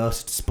grey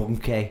ghost,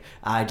 Spunky.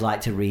 I'd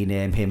like to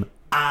rename him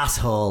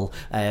Asshole.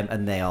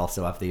 And they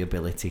also have the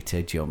ability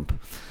to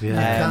jump.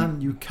 Yeah.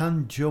 You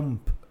can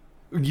jump.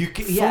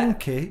 Yeah.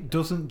 Funky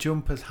doesn't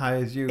jump as high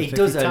as you. He so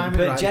doesn't,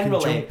 but right,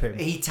 generally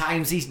he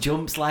times his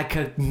jumps like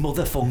a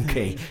mother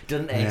funky,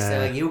 doesn't he? Yeah.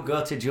 So you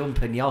go to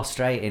jump and you're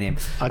straight in him.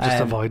 I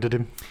just avoided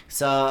him.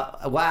 So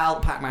while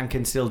Pac-Man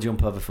can still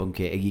jump over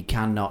Funky, you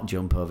cannot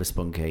jump over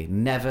Spunky.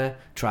 Never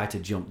try to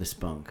jump the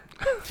spunk.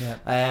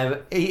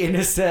 Eating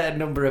a certain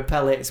number of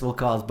pellets will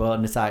cause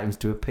bonus items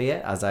to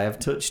appear, as I have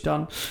touched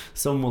on.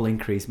 Some will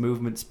increase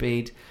movement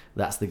speed.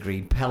 That's the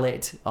green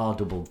pellet, or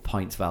double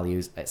points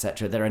values,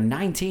 etc. There are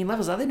 19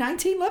 levels. Are there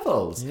 19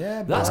 levels?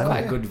 Yeah, that's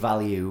quite a good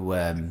value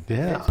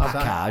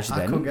package.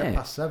 I couldn't get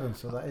past 7,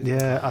 so that is.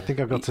 Yeah, I think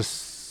I got to.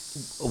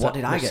 What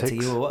did I get 6. to?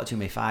 You were watching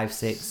me 5,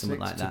 6, something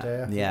like that.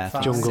 Today, yeah,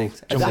 jungle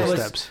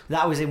steps.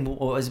 That was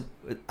in.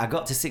 I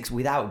got to 6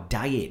 without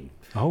dying.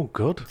 Oh,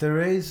 good. There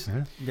is.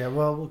 Yeah,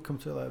 well, we'll come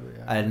to it later.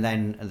 Yeah. And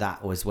then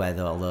that was where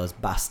all those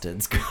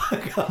bastards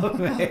got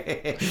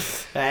me.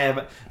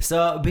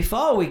 So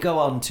before we go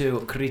on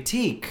to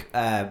critique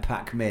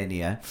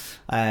Pac-Mania,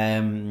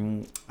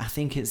 I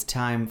think it's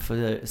time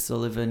for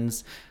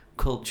Sullivan's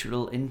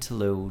cultural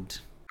interlude.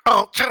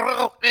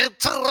 Cultural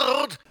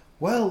interlude.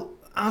 Well,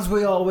 as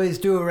we always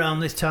do around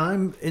this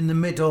time, in the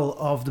middle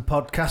of the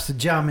podcast, a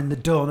jam in the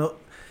donut.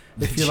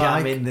 If you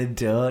jam like, in the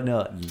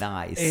donut,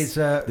 nice. It's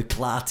the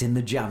clart in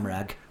the jam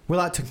rag. We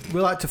like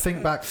to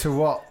think back to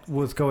what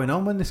was going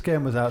on when this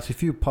game was out. So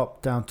if you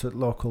popped down to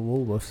local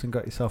Woolworths and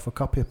got yourself a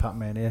copy of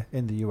Pac-Mania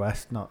in the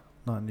US, not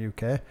in the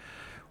UK,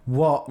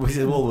 what? Was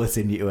it Woolworths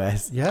in the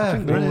US? Yeah,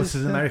 think there Woolworths is,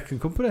 is an yeah. American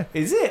company.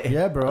 Is it?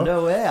 Yeah, bro.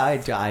 No way. I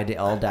had it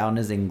all down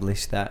as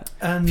English. That.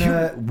 And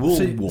so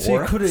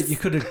you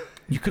could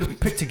have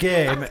picked a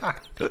game.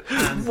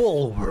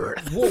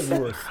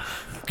 Woolworth.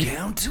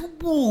 Count to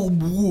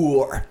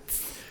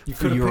Woolworths. You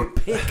For could your have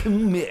pick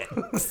and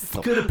mix.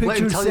 could have Let picked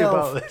him tell you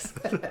about yourself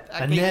this.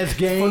 a NES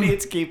game. Funny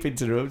to keep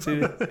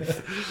interrupting.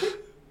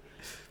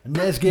 A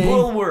NES game.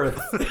 Woolworth.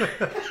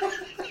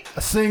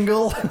 A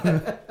single.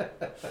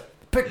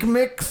 Pick and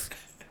mix.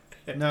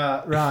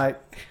 No, right.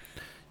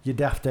 You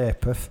daft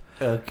apeth.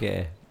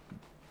 Okay.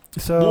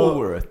 So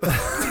Woolworth.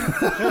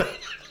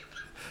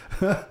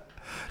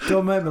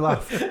 don't make me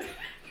laugh.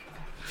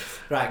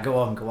 Right, go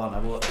on. I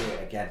won't do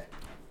it again.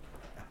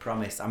 I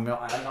promise. I'm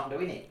not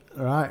doing it.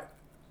 Right.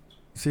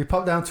 So you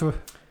pop down to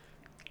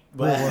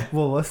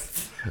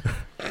Woolworths.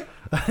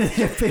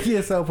 You pick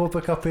yourself up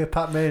a copy of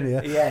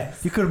Pac-Mania.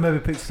 Yes. You could have maybe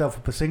picked yourself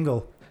up a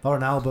single or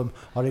an album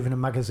or even a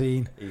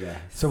magazine. Yes.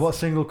 So what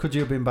single could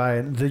you have been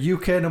buying? The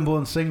UK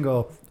 #1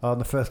 single on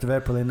the 1st of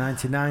April in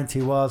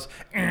 1990 was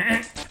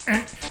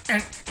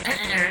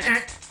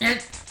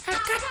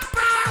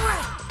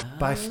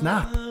by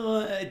Snap.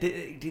 Oh,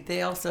 did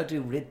they also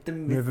do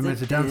Rhythm Rhythm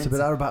is a Dancer, but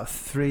that was about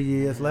 3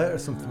 years later or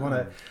something,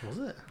 wasn't it? Was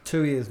it?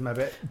 2 years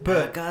maybe.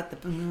 But But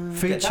that were a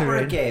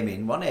featuring- game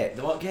in, wasn't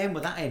it? What game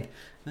was that in?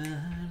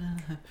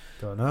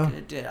 don't know.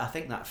 I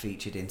think that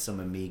featured in some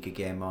Amiga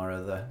game or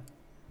other.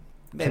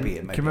 Maybe it.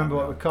 Can you remember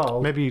what we're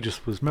called? Maybe he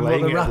just was Remember what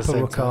playing the it at the rapper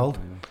same were time. called?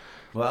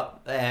 Well,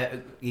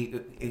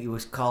 it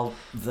was called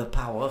The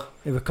Power.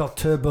 It was called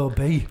Turbo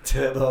B.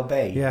 Turbo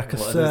B. Yeah,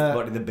 'cause,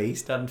 what did the B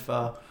stand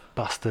for?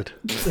 Bastard.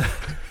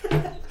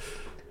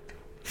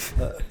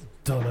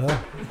 Don't know.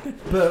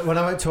 But when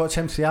I went to watch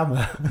MC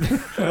Hammer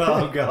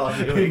Oh God,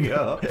 here we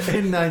go.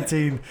 in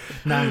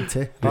 1990,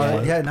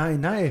 Yeah.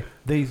 1990,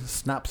 these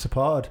Snap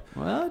supported.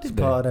 Well, did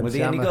Spotted was MC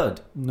he any Hammer.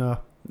 good? No.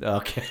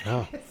 Okay.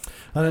 Oh.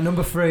 And at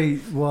number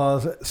 3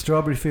 was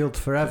Strawberry Fields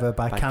Forever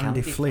by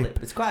Candy Flip,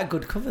 It's quite a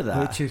good cover, that.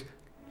 which is.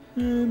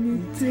 But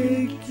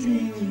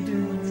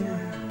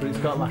it's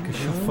got like a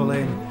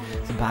shuffling.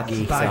 It's a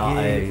baggy,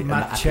 Baggy, sort of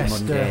Manchester.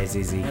 Mondays,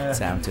 is he? Yeah.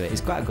 Sound to it.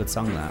 It's quite a good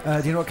song,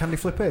 that. Do you know what Candy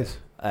Flip is?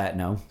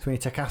 No. It's when you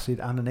take acid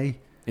and an E.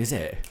 Is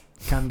it?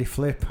 Candy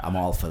Flip. I'm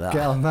all for that.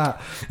 Get on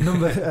that.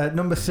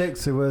 Number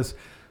 6, it was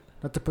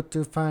not to put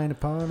too fine a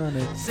pawn on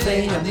it.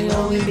 Say I'm the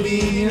only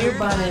bee in your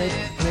bonnet.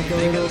 Make a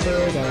little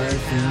bird I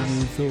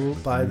sing so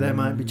by There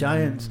Might Be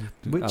Giants,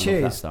 which I love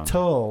that is song.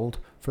 told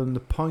from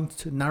the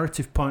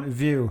narrative point of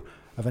view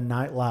of a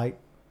nightlight.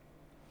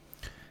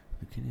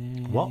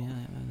 What?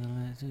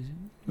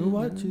 Who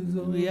watches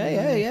all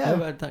Yeah. Yeah.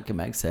 But that can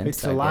make sense.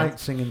 It's I a light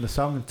guess. singing the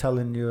song and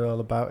telling you all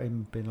about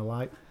him being a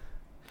light.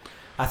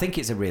 I think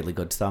it's a really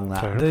good song,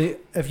 that. Fair.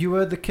 Have you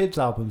heard the kids'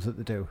 albums that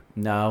they do?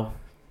 No.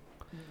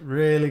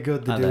 Really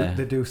good. Are they?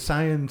 They do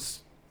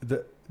science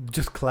that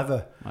just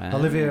clever. Wow.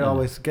 Olivia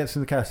always gets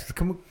in the car. She says,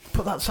 "Can we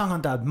put that song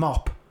on, Dad?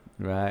 Mop."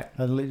 Right.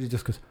 And literally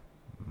just goes,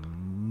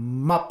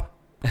 mop,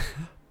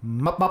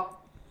 mop,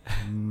 mop,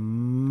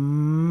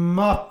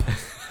 mop,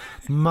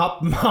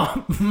 mop,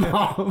 mop,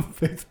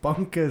 mop. It's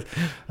bonkers.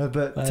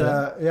 But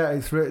yeah,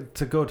 it's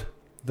a good.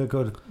 They're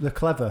good. They're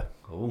clever.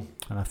 Cool.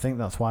 And I think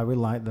that's why we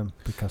like them,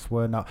 because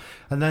we're not.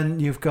 And then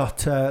you've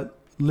got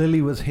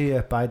Lily Was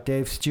Here by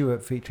Dave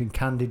Stewart featuring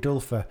Candy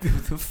Dulfer. Who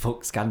the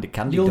fuck's Candy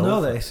You'll Dulfer?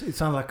 know this. It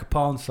sounds like a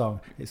porn song.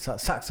 It's that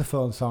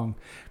saxophone song.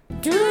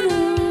 I've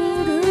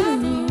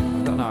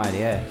got no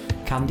idea.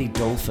 Candy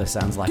Dulfer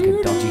sounds like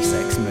a dodgy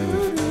sex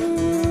move.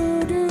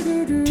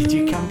 Did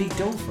you Candy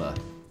Dulfer?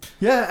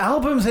 Yeah,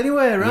 albums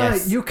anyway, right?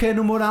 Yes. UK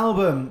 #1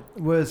 album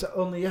was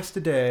Only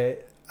Yesterday,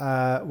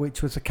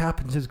 which was the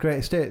Carpenters'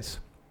 Greatest Hits.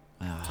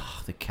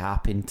 Oh, the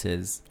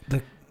Carpenters.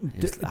 Do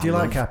Yes, I you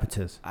like love-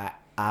 Carpenters? I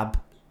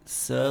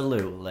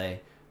absolutely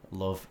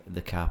love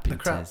the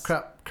Carpenters.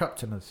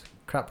 Craptoners.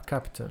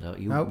 Carpenter.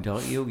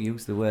 Don't you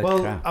use the word Well,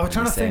 crap I was in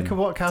trying the to think same of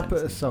what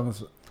Carpenters sentence.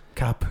 songs.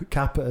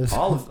 Carpenters.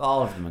 All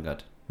of them are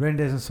good. Rainy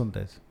Days and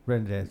Sundays.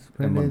 Rainy Days.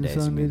 And Rainy Days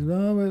and Mondays,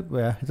 Sundays. Oh,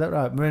 yeah, is that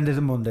right? Rainy Days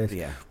and Mondays.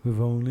 Yeah.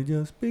 We've only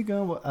just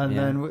begun. And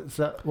Yeah. then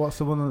what's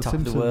the one on The Top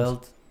Simpsons? of the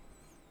world.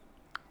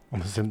 On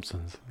The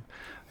Simpsons.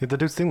 Yeah, they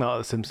do sing that at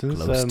The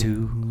Simpsons. Close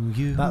to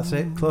you. That's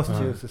it. Close to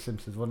Oh. you is The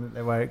Simpsons, wasn't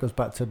it? Where it goes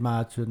back to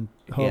Marge and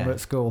Homer Yeah. at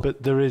school.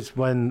 But there is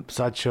when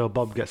Sideshow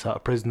Bob gets out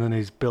of prison and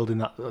he's building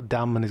that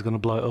dam and he's going to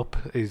blow it up.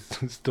 He's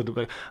stood up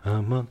like,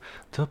 I'm on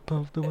top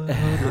of the world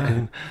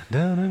looking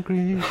down on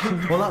Greece.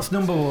 Well, that's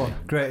 #1,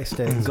 Greatest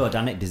Hits. Good,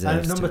 and it And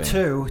deserves at to number be.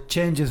 2,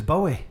 Changes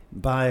Bowie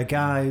by a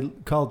guy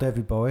called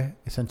David Bowie,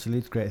 essentially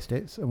his Greatest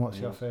Hits. And what's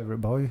your favourite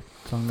Bowie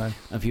song then?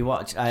 Have you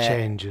watched...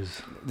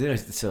 Changes.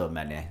 There's so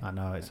many. I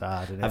know, it's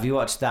hard, isn't it? Have you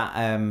watched that?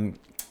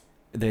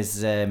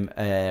 There's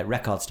a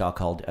record store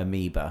called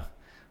Amoeba,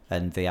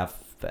 and they have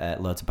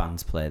loads of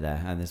bands play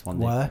there. And there's one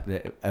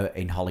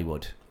in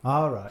Hollywood.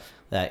 All right.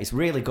 It's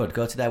really good.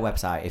 Go to their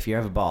website. If you're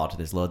ever bored,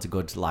 there's loads of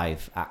good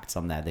live acts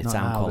on there. The Not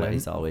sound now, quality then.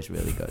 is always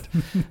really good.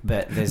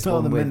 But there's Not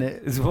one the with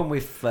minute. there's one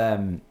with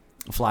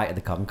Flight of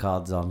the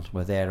Conchords on,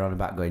 where they're on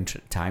about going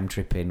time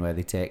tripping, where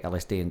they take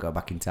LSD and go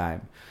back in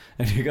time.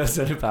 And he goes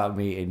on about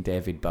meeting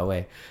David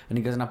Bowie. And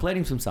he goes, and I played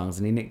him some songs,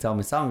 and he nicked all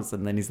my songs.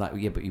 And then he's like,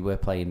 yeah, but you were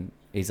playing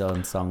his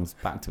own songs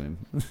back to him.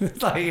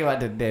 It's like you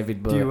had a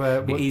David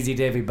Bowie, easy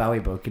David Bowie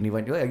book. And he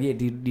went, well, yeah,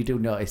 you do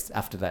notice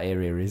after that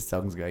area his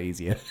songs got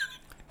easier.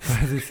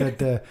 As he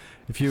said,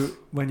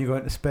 when you go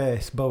into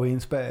space, Bowie in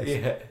space,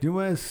 do you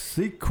wear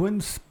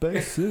sequin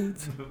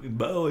spacesuits?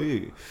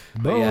 Bowie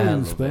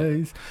in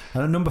space.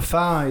 And at number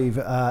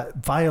 5,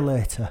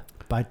 Violator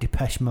by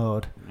Depeche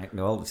Mode.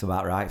 Well, it's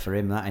about right for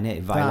him, that, innit? He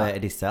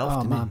violated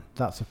himself, didn't man,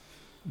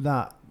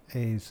 that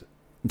is...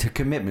 It's a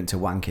commitment to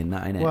wanking,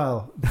 that, innit?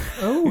 Well,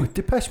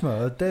 Depeche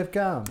Mode, Dave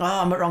Gahan.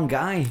 Oh, I'm the wrong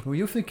guy. Who were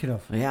you thinking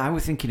of? Yeah, I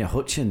was thinking of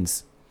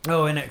Hutchins.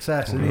 Oh, In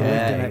Excess. And he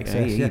lived In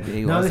Excess.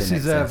 He no, was this In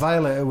is Excess.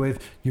 Violator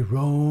with your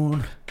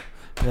own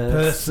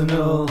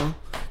personal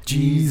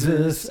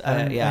Jesus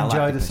and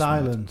Enjoy the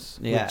Silence.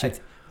 Yeah,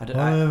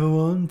 I ever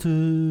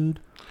wanted,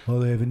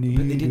 all I ever needed.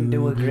 But they didn't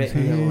do a great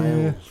deal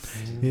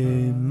else.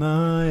 In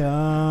my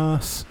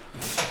ass.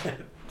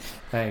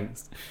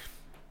 Thanks.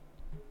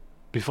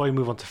 Before you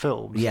move on to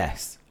films,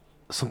 Yes.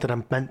 something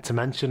I meant to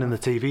mention in the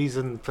TVs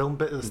and film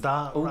bit at the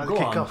start. Oh, right at go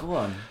the on, kick-off. go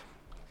on.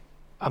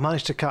 I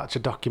managed to catch a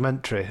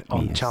documentary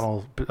on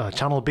channel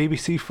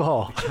BBC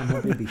 4.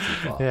 Channel BBC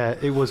 4. Yeah,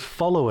 it was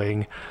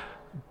following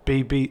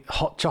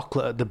hot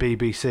chocolate at the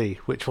BBC,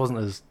 which wasn't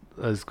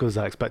as good as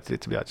I expected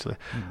it to be, actually.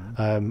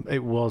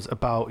 It was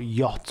about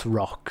yacht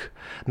rock.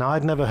 Now,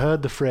 I'd never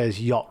heard the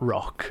phrase yacht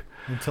rock.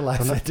 Until I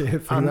said it a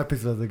few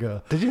episodes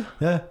ago. Did you?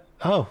 Yeah.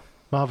 Oh,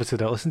 I obviously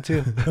don't listen to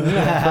you.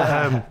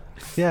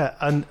 Yeah,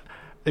 and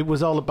it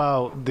was all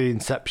about the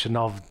inception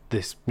of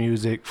this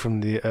music from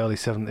the early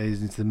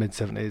 70s into the mid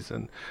 70s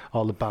and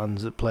all the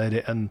bands that played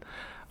it. And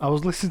I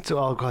was listening to it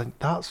all going,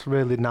 that's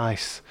really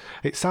nice.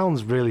 It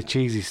sounds really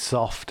cheesy,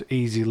 soft,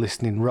 easy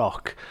listening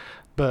rock.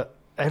 But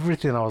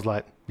everything I was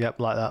like, yep,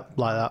 like that,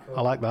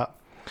 I like that.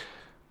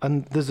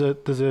 And there's a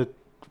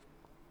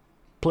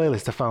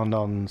playlist I found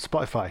on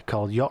Spotify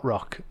called Yacht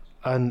Rock.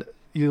 And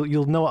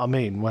you'll know what I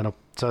mean when I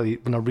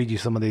read you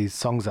some of these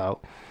songs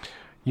out.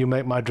 You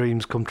Make My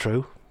Dreams Come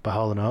True by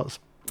Hall & Oates.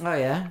 Oh,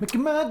 yeah.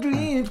 Making my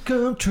dreams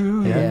come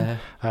true. Yeah.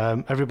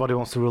 Everybody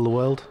Wants to Rule the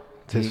World.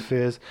 Tears for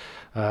Fears.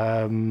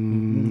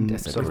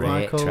 That's a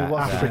great track.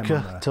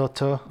 Africa,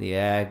 Toto.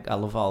 Yeah, I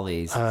love all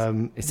these.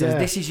 It says,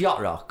 this is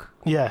Yacht Rock.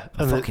 Yeah.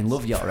 I fucking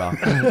love Yacht Rock.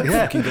 Yeah. I'm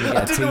fucking going to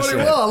get a t-shirt.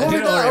 I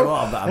didn't know what it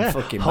was, but I'm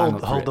fucking bang up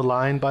for Hold it. the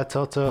Line by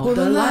Toto. Hold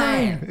the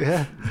line.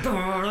 Yeah.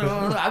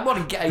 I want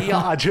to get a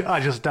yacht. I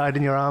Just Died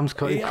in Your Arms,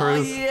 Cutting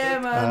Crew. Yeah,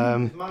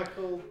 man.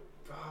 Michael,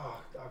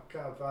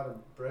 I've had a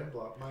brain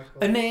block.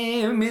 Her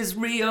name is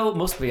Rio.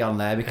 Must be on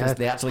there because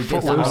they actually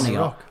did that on the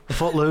yacht.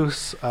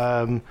 Footloose.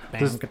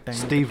 There's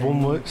Steve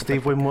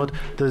Winwood.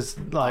 There's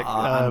like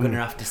I'm going to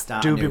have to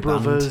start a Doobie new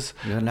Brothers.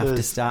 band. You're going to have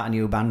to start a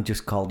new band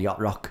just called Yacht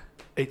Rock.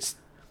 It's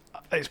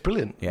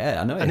brilliant.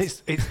 Yeah, I know it And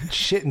is. it's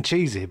shit and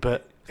cheesy,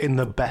 but in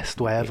the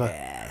best way ever.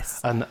 Yes.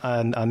 And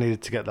I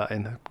needed to get that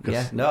in.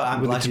 Yeah, no,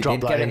 I'm glad you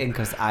did get it in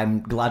because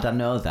I'm glad I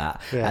know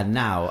that. Yeah. And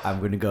now I'm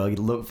going to go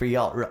look for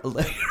Yacht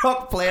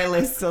Rock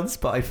playlists on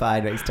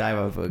Spotify next time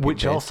I'm fucking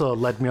Which pissed. also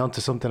led me on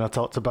to something I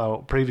talked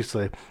about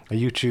previously, a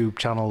YouTube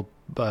channel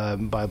by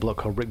a bloke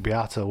called Rick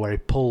Beato, where he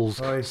pulls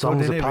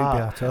songs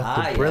apart.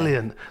 They're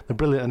brilliant. They're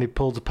brilliant, and he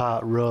pulls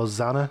apart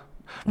Rosanna.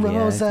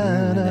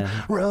 Rosanna.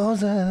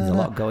 There's a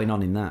lot going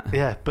on in that.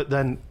 Yeah, but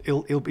then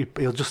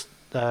he'll just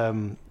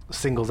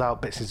singles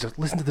out bits. He's just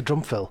listen to the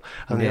drum fill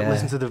and then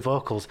listen to the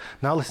vocals.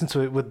 Now listen to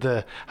it with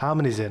the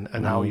harmonies in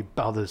and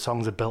how the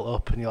songs are built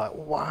up, and you're like,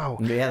 wow.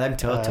 Yeah, them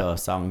Toto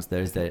songs.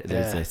 There's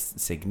a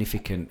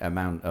significant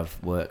amount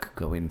of work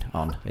going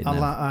on in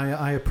them.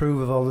 I approve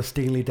of all the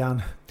Steely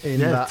Dan in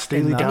that.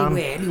 Steely Dan.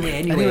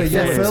 Anyway,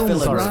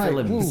 films, right.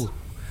 Ooh,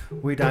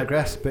 we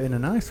digress, but in a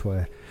nice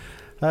way.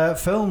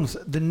 Films.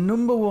 The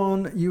number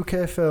one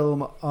UK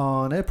film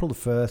on April the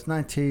 1st,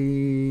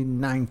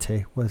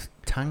 1990 was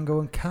Tango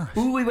and Cash.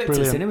 Ooh, we went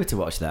to the cinema to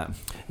watch that.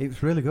 It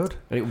was really good.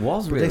 It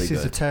was really good. This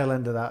is the tail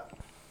end of that.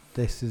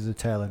 This is the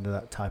tail end of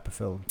that type of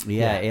film.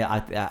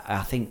 Yeah.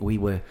 I think we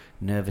were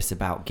nervous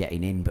about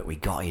getting in, but we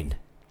got in.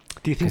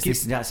 Do you think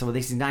this is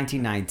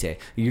 1990. It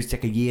used to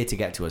take a year to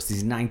get to us. This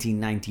is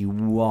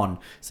 1991.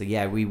 So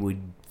yeah, we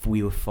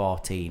were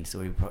 14, so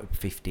we were probably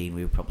 15.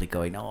 We were probably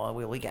going, oh,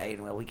 will we get in?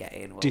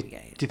 Do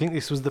you think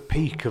this was the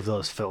peak of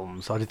those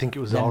films, or do you think it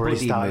was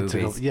already starting to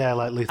go? Yeah,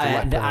 like Lethal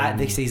Weapon.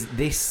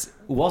 This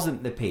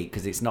wasn't the peak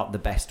because it's not the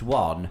best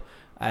one,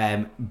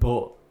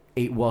 but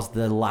it was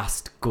the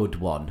last good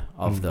one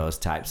of those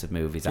types of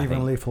movies. I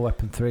think Lethal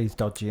Weapon 3 is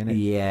dodgy, isn't it?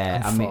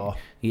 Yeah, And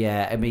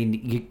I mean,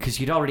 because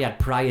you'd already had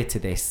prior to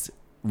this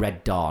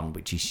Red Dawn,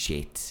 which is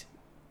shit.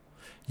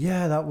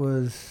 Yeah, that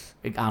was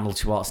Arnold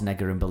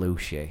Schwarzenegger and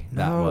Belushi.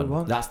 That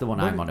one. That's the one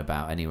I'm on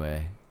about,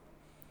 anyway.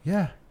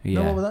 Yeah.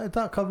 No, what was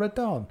that called? Red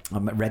Dawn? I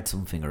read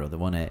something or other,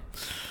 wasn't it?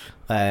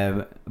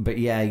 But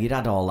yeah, you'd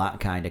had all that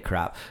kind of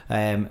crap.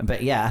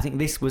 But yeah, I think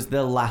this was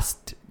the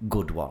last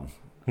good one.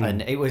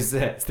 And it was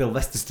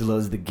Sylvester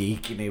Stallone's the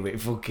geek in it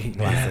with fucking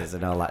glasses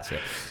and all that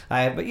shit.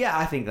 But yeah,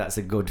 I think that's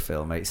a good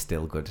film. It's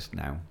still good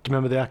now. Do you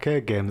remember the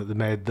arcade game that they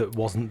made that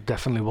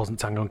definitely wasn't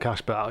Tango and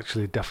Cash, but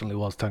actually definitely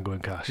was Tango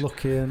and Cash?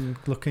 Lucky and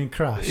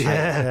Crash.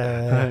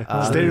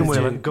 Yeah. Steering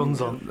wheel and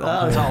guns on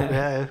top.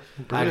 Yeah.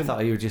 I Brilliant.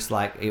 thought you were just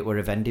like it were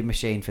a vending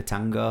machine for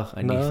Tango,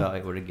 and you thought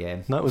it were a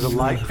game. No, it was a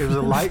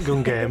light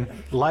gun game.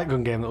 Light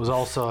gun game that was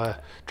also a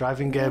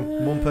driving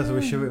game. One person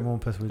was shooting, one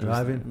person was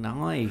driving.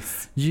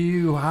 Nice.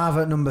 You have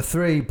at number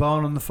 3,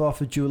 Born on the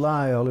 4th of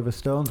July. Oliver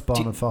Stone's Born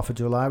on the 4th of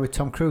July with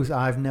Tom Cruise.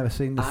 I've never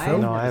seen the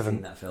film. No, I I've haven't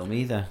seen that film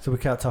either. So we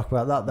can't talk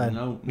about that then.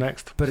 No.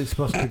 Next. But it's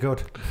supposed to be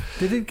good.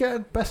 Did it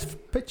get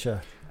Best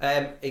Picture?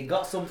 It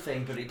got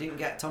something, but it didn't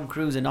get Tom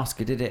Cruise an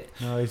Oscar, did it?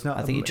 No, he's not.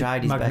 I think he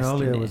tried his best, Magnolia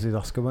didn't he? was his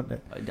Oscar,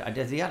 wasn't it?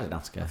 Has he had an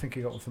Oscar? I think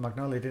he got one for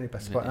Magnolia, didn't he?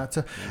 Best Did supporting he?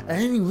 actor. Yeah.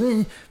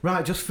 Anyway,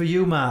 right, just for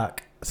you,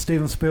 Mark.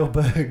 Steven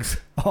Spielberg's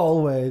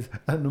Always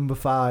at number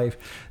 5.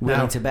 Willing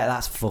Now, to bet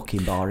that's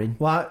fucking boring.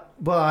 well,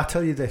 I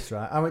tell you this,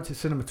 right? I went to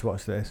cinema to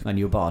watch this. And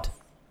you're bored.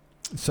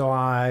 So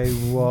I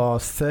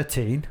was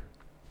 13.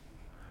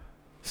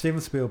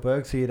 Steven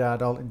Spielberg, so you'd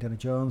had all Indiana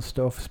Jones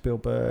stuff,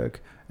 Spielberg,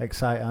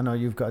 exciting. I know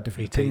you've got a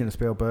different E.T. opinion of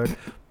Spielberg,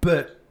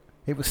 but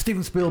it was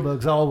Steven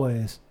Spielberg's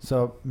Always.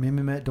 So me and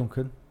my mate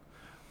Duncan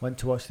went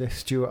to watch this.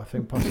 Stuart, I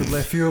think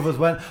possibly. A few of us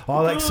went,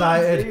 all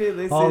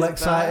excited, all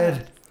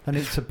excited. And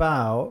it's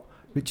about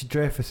Richard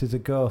Dreyfuss is a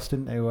ghost,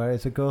 isn't he? Where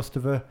he's a ghost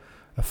of a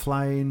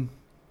flying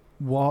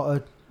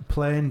water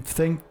plane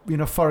thing,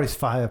 forest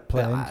fire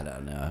plane. I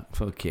don't know.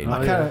 Fucking.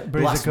 I can't,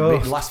 but he's a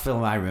ghost. Last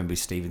film I remember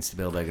is Steven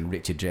Spielberg and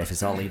Richard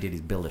Dreyfuss. All he did is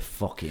build a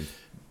fucking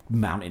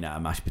mountain out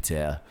of mashed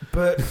potato.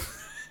 But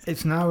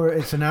it's an hour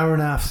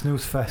and a half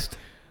snooze fest.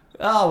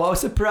 Oh, what a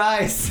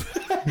surprise!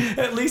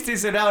 At least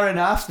it's an hour and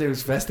a half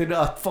snooze fest and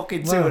not a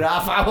fucking 2.5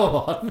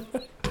 hour one.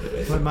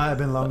 Well, it might have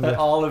been longer.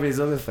 All of his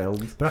other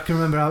films. But I can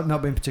remember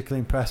not being particularly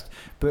impressed.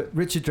 But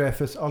Richard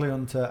Dreyfuss, Ollie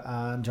Hunter,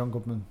 and John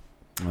Goodman.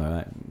 All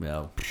right.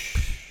 Well,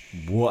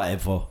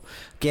 whatever.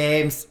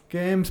 Games.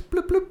 Bloop,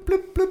 bloop,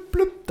 bloop, bloop,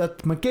 bloop.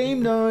 That's my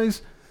game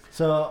noise.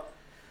 So,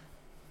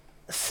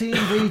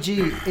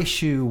 CMVG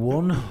issue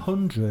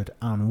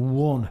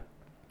 101.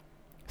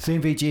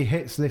 CMVG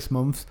hits this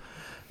month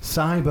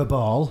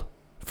Cyberball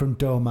from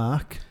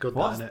Domark Good,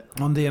 What? isn't it?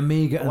 on the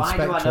Amiga and Why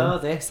Spectrum. do I know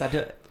this? I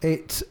don't.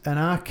 It's an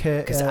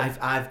arcade. Because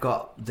I've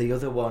got the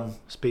other one.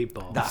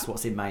 Speedball. That's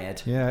what's in my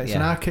head. Yeah, it's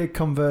an arcade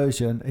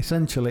conversion.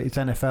 Essentially, it's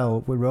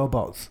NFL with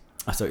robots.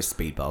 I thought it's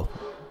Speedball.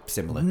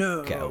 Similar.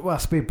 No, kettle. well,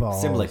 Speedball.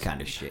 Similar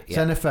kind of shit. It's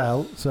Yeah.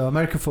 NFL, so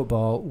American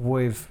football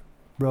with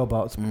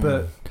robots.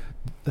 But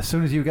as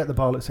soon as you get the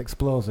ball, it's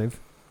explosive.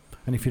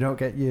 And if you don't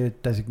get your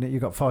designate,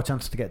 you've got 4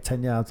 chances to get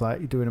 10 yards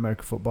like you do in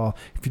American football.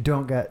 If you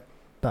don't get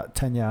that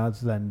 10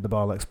 yards, then the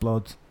ball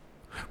explodes.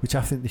 Which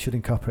I think they should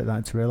incorporate that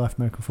into real life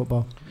American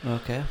football.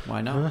 Okay,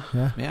 why not?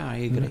 Yeah. Yeah, I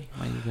agree.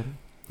 I agree.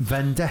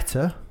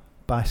 Vendetta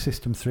by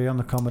System 3 on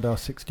the Commodore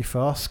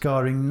 64,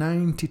 scoring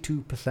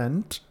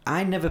 92%.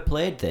 I never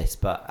played this,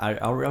 but I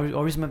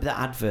always remember the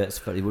adverts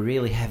for it. They were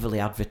really heavily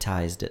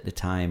advertised at the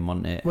time,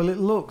 wasn't it? Well, it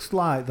looks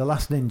like The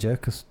Last Ninja,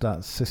 because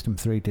that System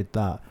 3 did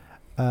that.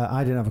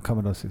 I didn't have a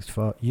Commodore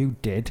 64. You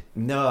did.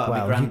 No, well, my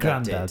your granddad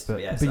granddad, did.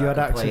 but- Yeah, but so you I had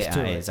could play access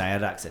to it. I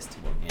had access to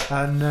one,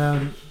 yeah.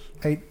 And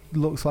it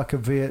looks like a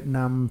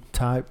Vietnam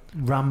type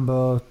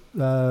Rambo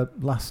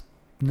Last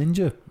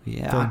Ninja.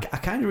 Yeah, I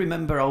kind of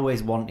remember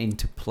always wanting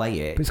to play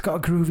it. But it's got a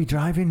groovy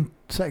driving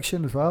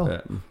section as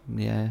well,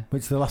 Yeah.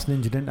 which the Last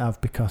Ninja didn't have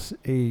because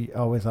he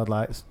always had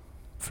like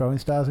throwing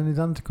stars in his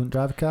hand. He couldn't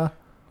drive a car.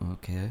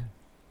 Okay.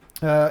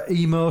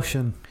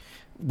 Emotion.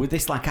 With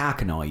this like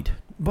Arkanoid.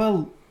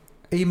 Well,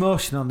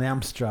 Emotion on the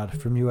Amstrad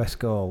from US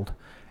Gold.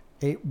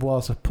 It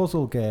was a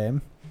puzzle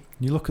game.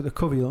 You look at the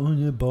cover, you're like, oh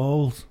yeah,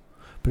 balls.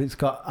 But it's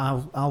got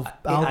Albert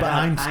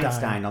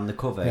Einstein. on the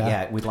cover, Yeah.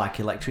 yeah, with like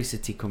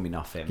electricity coming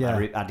off him.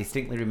 Yeah. I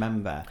distinctly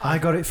remember. I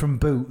got it from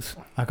Boots.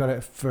 I got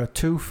it for a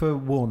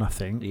 2-for-1, I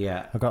think.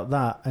 Yeah. I got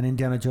that and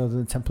Indiana Jones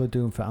and the Temple of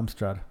Doom for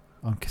Amstrad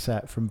on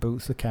cassette from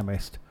Boots the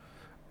Chemist.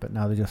 But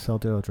now they just sell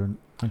deodorant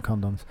and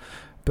condoms.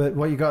 But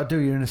what you got to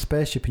do, you're in a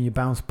spaceship and you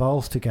bounce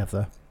balls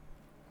together,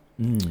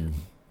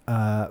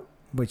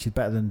 which is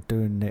better than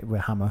doing it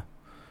with a hammer.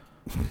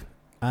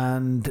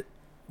 And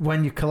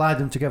when you collide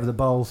them together, the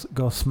balls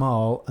go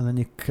small, and then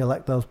you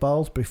collect those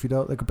balls. But if you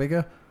don't, they go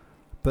bigger.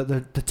 But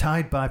they're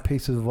tied by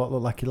pieces of what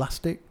look like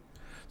elastic,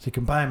 so you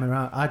can buy them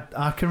around.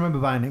 I can remember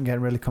buying it and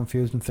getting really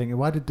confused and thinking,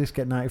 why did this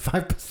get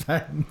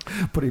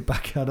 95%? Put it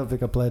back. I don't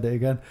think I played it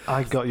again.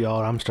 I got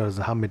your Amstrad as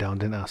a hand-me-down,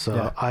 didn't I? So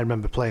Yeah. I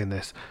remember playing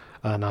this,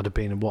 and I'd have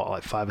been,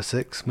 like 5 or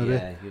 6, maybe?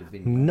 Yeah, you've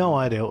been- No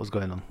idea what was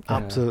going on. Yeah.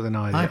 Absolutely no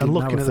I idea. didn't And know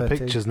looking I at the was 13.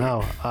 pictures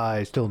now,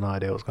 I still no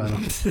idea what's going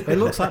on. It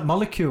looks like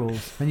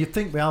molecules, and you'd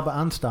think with Albert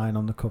Einstein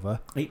on the cover.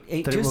 It That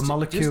it just, were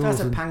molecules just has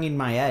a and- pang in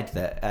my head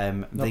that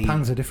No,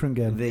 Pang's a different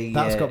game.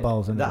 That's got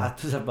balls in it.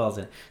 That's got balls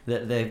in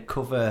it. The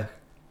cover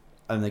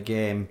and the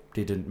game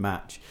didn't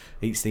match.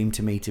 It seemed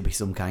to me to be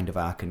some kind of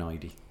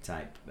Arkanoid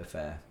type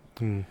affair.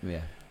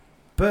 Yeah.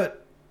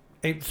 But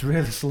It's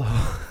really slow.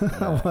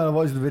 When I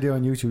watched the video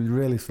on YouTube, it's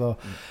really slow.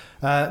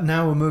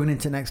 Now we're moving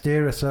into next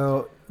era,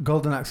 so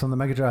Golden Axe on the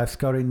Mega Drive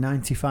scoring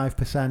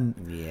 95%.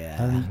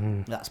 Yeah,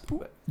 And that's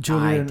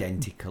Julian-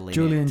 identical. innit,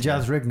 Julian to-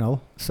 Jazz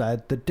Rignall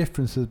said the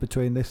differences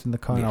between this and the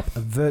coin-op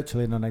are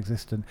virtually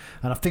non-existent.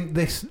 And I think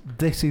this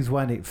is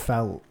when it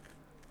felt,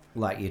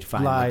 like you'd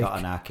finally like, got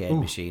an arcade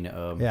machine at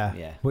home. yeah,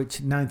 Yeah.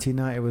 which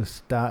 1990 was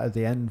start of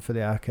the end for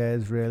the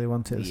arcades, really,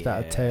 wasn't it? It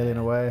started Yeah. tailing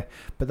away.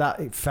 But that,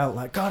 it felt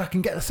like, God, I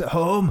can get this at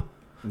home.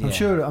 Yeah.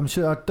 I'm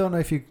sure, I don't know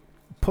if you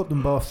put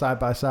them both side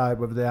by side,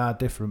 whether they are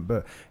different,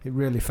 but it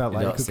really felt They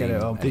like you don't could get it at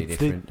seem home. any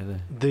different, do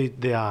they?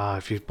 They are,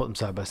 if you put them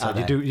side by side. Are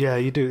You they? do, yeah,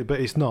 you do, but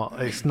it's not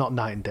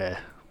night and day.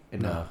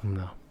 No.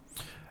 No.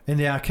 In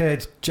the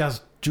arcades,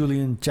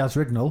 Julian Jazz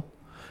Rignall,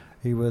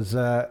 he was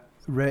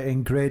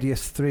rating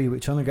Gradius 3,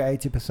 which only got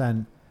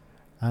 80%,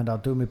 and I'll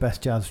do my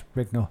best, Jazz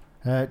Rignall.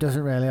 It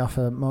doesn't really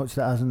offer much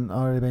that hasn't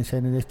already been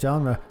seen in this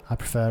genre. I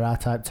prefer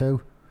R-Type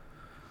 2,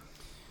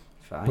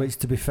 Fine. which,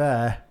 to be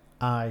fair,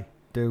 I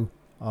do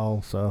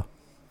also.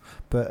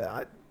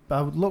 But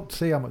I would look to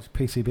see how much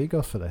PCB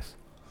goes for this.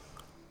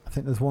 I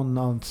think there's one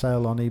on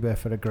sale on eBay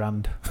for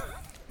 £1,000.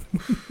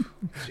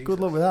 Good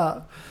luck with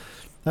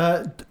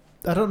that.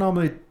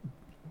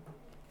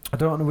 We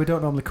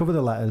don't normally cover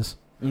the letters,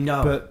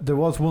 No. but there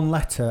was one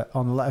letter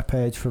on the letter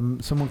page from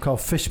someone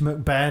called Fish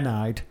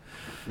McBairnide,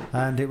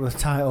 and it was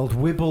titled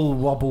Wibble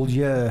Wobble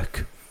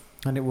Yerk,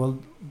 and it was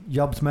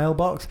Yob's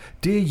mailbox.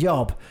 Dear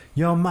Yob,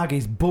 your mag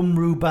is bum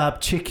rhubarb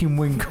chicken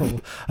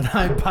winkle, and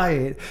I buy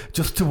it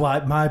just to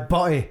wipe my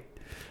body.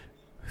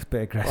 It's a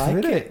bit aggressive,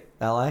 like isn't it.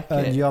 I like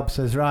And it. Yob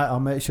says, right,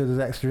 I'll make sure there's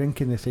extra ink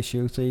in this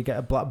issue so you get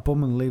a black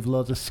bum and leave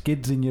loads of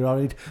skids in your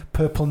horrid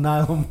purple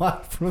nylon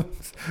white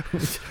fronts.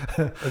 Which,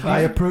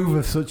 I approve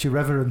of such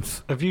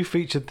irreverence. Have you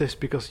featured this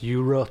because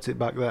you wrote it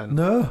back then?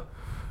 No.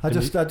 I And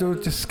was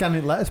just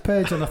scanning letters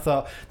page and I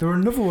thought, there were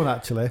another one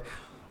actually.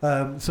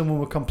 Someone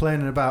were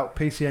complaining about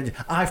PC Engine.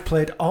 I've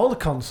played all the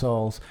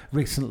consoles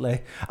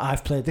recently.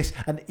 I've played this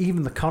and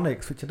even the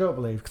Conix, which I don't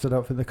believe because I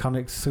don't think the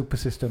Conix Super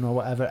System or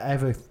whatever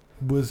ever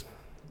was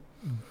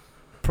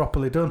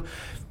properly done,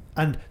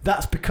 and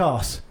that's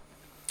because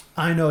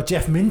I know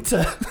Jeff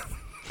Minter.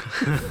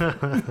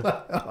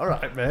 All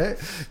right, mate,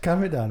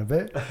 calm it down a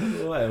bit.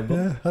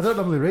 Yeah, I don't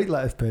normally read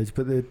letters page,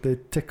 but they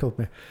tickled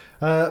me.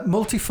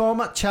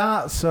 Multi-format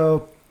chart.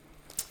 So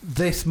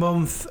this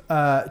month,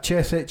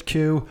 Chase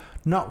HQ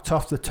knocked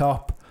off the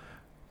top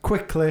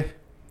quickly.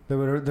 They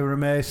were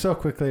amazed so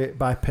quickly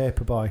by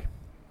Paperboy.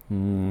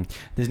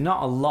 There's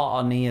not a lot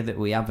on here that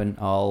we haven't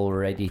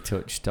already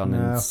touched on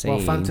and seen. Well,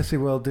 Fantasy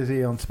World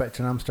Dizzy on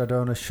Spectrum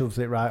Amsterdona shoves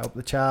it right up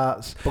the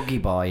charts. Buggy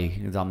Boy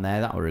is on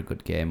there. That were a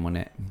good game, wasn't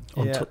it?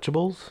 Yeah.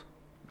 Untouchables?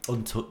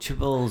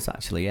 Untouchables,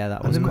 actually. Yeah, that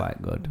And was the- quite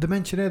good. They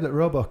mention here that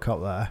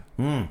RoboCop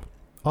there,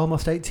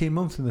 almost 18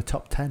 months in the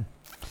top 10.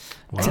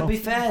 Wow. To be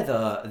fair,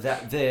 though,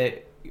 that the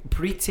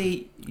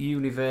pretty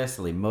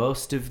universally,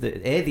 most of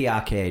the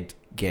arcade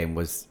game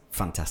was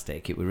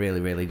fantastic. It was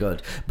really, really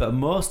good. But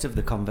most of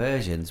the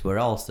conversions were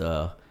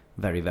also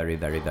very, very,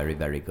 very, very,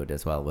 very good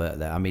as well, weren't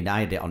they? I mean,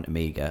 I had it on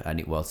Amiga, and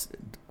it was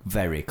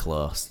very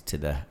close to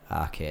the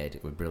arcade.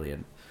 It was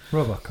brilliant.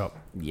 RoboCop.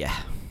 Yeah.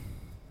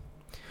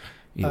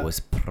 It was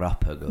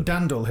proper good.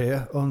 Dandel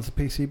here owns the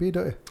PCB,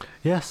 don't you?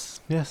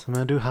 Yes, I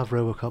mean, I do have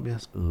RoboCop,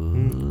 yes.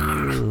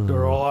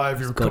 They're all alive,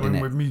 you're good, coming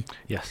innit? with me.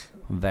 Yes.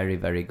 Very,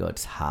 very good.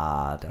 It's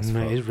hard as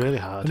fuck. It is really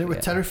hard. And it was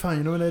Yeah. terrifying,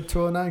 you know, when they had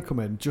 209 come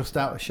in, just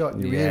out of shot,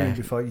 and you hear him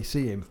before you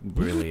see him.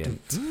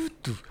 Brilliant.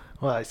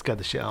 Well, it scared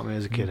the shit out of me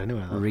as a kid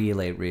anyway. That.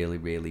 Really, really,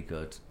 really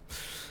good.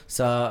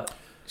 So,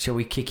 shall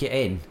we kick it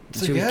in?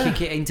 So, Shall yeah. we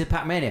kick it into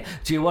Pac-Mania?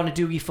 Do you want to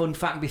do your fun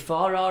fact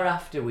before or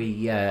after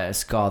we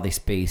score this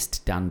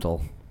beast,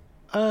 Dandel?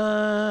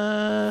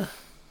 I'll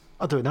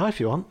do it now if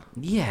you want.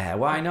 Yeah,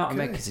 why not? Okay.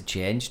 Make us a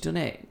change, doesn't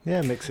it?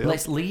 Yeah, mix it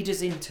Let's lead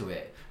us into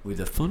it with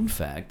a fun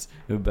fact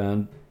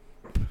about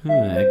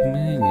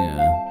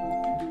Pac-Mania.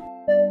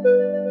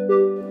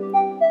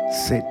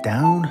 Sit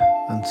down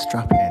and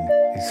strap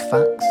in. His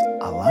facts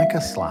are like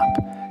a slap.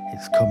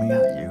 It's coming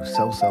at you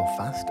so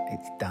fast.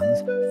 It's Dan's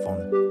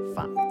fun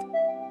fact.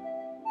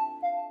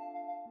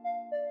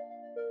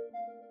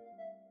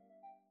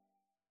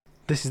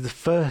 This is the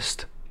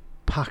first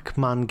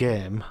Pac-Man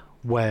game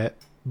where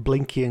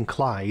Blinky and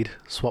Clyde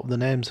swapped the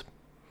names.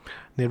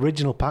 In the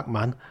original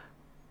Pac-Man,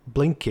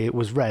 Blinky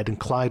was red and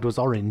Clyde was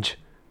orange.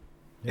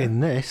 Yeah. In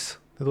this,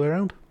 the other way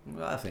around.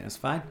 Well, I think that's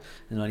fine.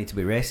 There's no need to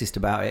be racist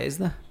about it, is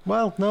there?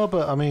 Well, no,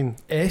 but I mean,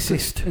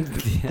 Acist.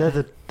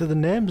 they're the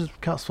names.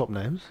 Can't swap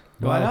names.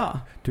 Why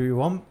not? Do you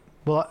want?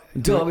 Well,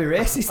 Don't be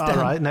racist, all Dan.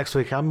 right, next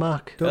week I'm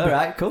Mark. Don't All be,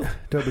 right, cool.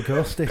 Don't be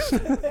ghostist.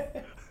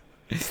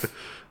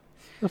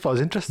 I thought it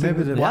was interesting.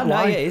 Maybe the- Yeah, no,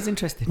 Why? yeah, it is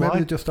interesting. Maybe Why?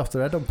 they're just off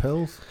their head on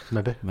pills.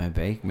 Maybe.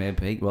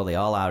 Maybe. Well, they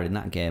all are in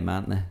that game,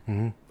 aren't they?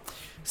 Mm-hmm.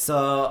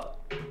 So,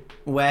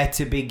 where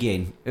to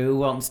begin? Who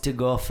wants to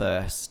go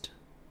first?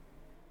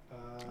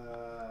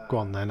 Go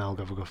on then, I'll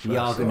go first.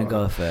 You're going to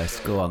go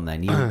first. Go on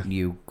then.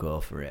 You go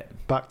for it.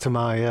 Back to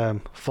my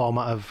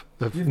format of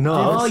Oh,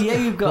 notes. yeah,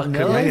 you've got Look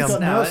at notes. me, You've got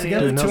now, notes haven't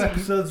again. you? 2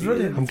 episodes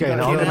running. I'm getting You've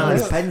got on to it. get The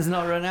Nice. pen's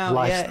not run out.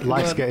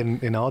 Life's yeah, getting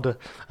in order.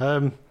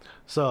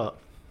 So,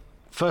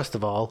 first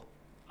of all,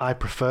 I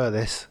prefer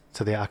this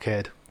to the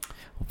arcade.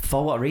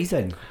 For what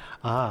reason?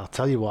 I'll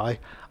tell you why.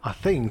 I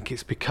think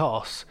it's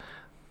because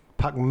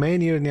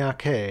Pac-Mania in the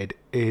arcade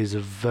is a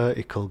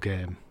vertical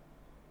game.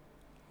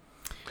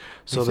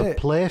 So Is the it?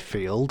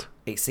 playfield,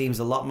 It seems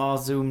a lot more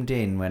zoomed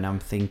in when I'm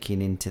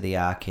thinking into the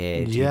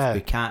arcade. Yeah.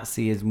 We can't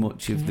see as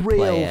much of the real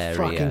play area.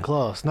 fucking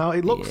close. Now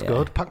it looks Yeah.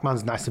 good.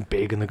 Pac-Man's nice and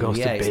big, and the ghosts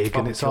Yeah, are it's big, and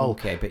proper it's all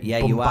chunky, but yeah,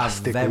 you are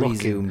bombastic very looking.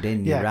 zoomed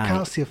in, Yeah, you're right.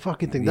 can't see a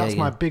fucking thing. Yeah, That's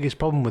my yeah. biggest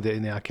problem with it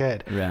in the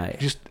arcade. Right.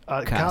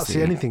 I Can't can't see see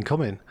it. anything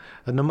coming,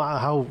 and no matter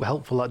how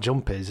helpful that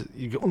jump is,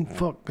 you go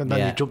fuck, and then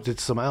Yeah. you jumped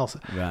into something else.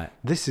 Right.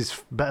 This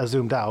is better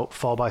zoomed out,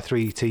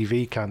 4:3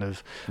 TV kind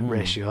of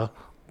ratio.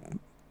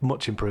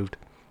 Much improved.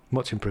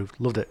 Much improved.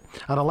 Loved it.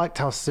 And I liked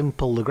how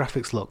simple the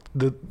graphics looked.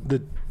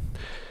 The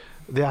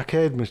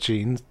arcade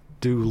machines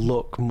do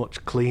look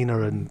much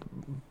cleaner and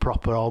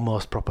proper,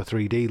 almost proper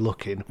 3D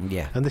looking.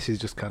 Yeah. And this is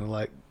just kind of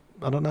like,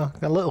 I don't know,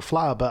 a little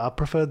flatter, but I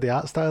preferred the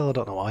art style. I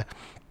don't know why.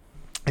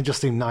 It just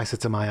seemed nicer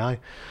to my eye.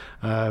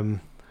 And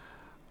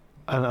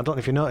I don't know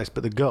if you noticed,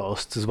 but the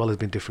ghosts, as well as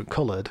being different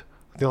coloured,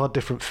 they all have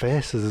different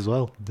faces as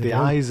well. They The do.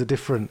 eyes are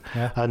different,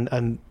 Yeah.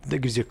 and that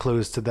gives you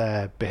clues to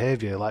their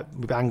behaviour. Like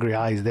with angry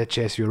eyes, they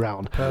chase you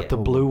around. Purple.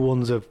 The blue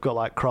ones have got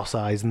like cross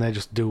eyes, and they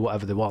just do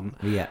whatever they want.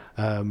 Yeah.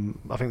 I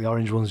think the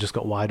orange one's just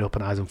got wide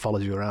open eyes and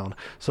follows you around.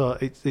 So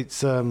it's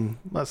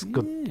that's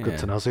good Yeah.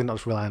 to know. So you're not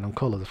just relying on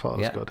colours. I thought it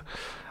was Yeah.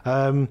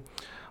 good.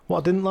 What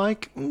I didn't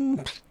like,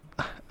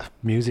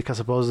 music I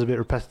suppose is a bit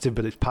repetitive,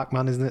 but it's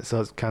Pac-Man, isn't it? So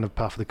it's kind of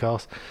par for the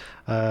course.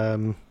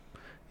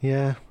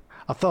 Yeah,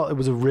 I thought it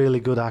was a really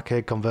good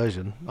arcade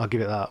conversion. I'll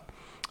give it that.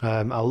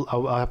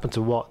 I happened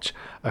to watch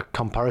a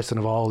comparison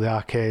of all the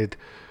arcade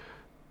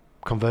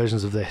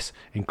conversions of this,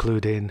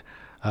 including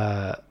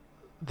the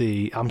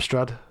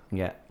Amstrad.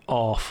 Yeah.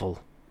 Awful.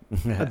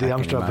 The I can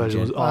Amstrad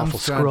version was imagine. awful.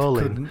 Amstrad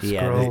Scrolling. couldn't Yeah,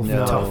 scroll there's for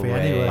no toffee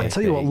way. anyway. I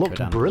tell you what They looked could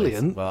handle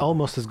brilliant, this. Well-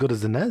 almost as good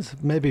as the NES,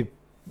 maybe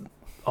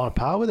on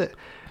par with it.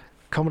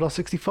 Commodore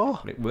 64.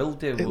 It will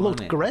do. It won't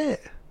looked great.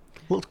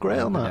 Looked great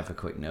I'm on gonna that. have a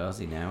quick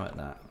nosy now at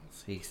that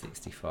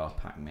C64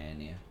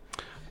 Pac-Mania.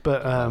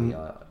 But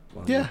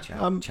yeah,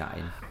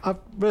 chatting. I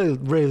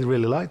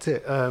really liked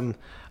it.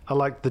 I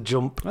liked the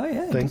jump. Oh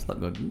yeah, it thing. does look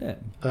good, doesn't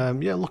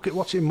it? Yeah,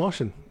 watch it in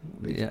motion.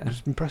 Yeah.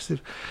 It's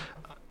impressive.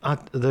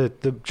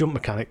 The jump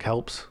mechanic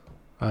helps.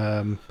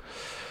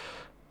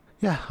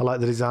 Yeah, I like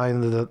the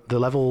design, the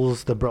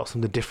levels. They brought some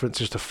of the difference,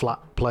 just a flat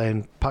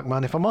plain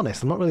Pac-Man. If I'm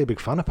honest, I'm not really a big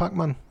fan of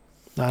Pac-Man.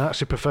 I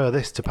actually prefer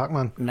this to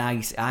Pac-Man.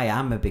 Nice. I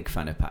am a big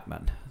fan of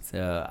Pac-Man.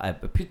 So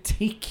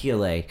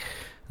particularly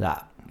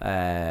that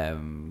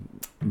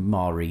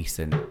more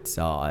recent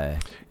sort of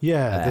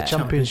Yeah, the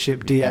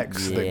Championship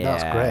DX thing.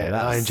 That's Yeah, great. I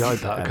that's enjoyed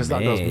that because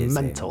that goes amazing.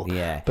 mental.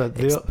 Yeah, But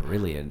it's the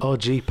brilliant.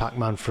 OG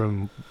Pac-Man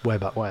from way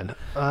back when.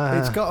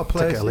 It's got a take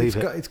place. it or leave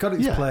it. It's got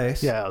its Yeah,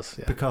 place. Yeah, it has,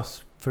 yeah.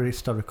 Because for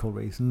historical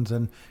reasons,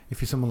 and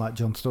if you're someone like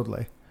John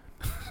Studley,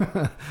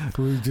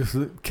 who just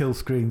kill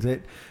screens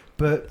it.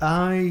 But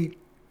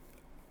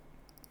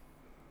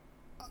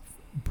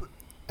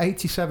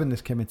 87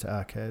 this came into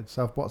arcades.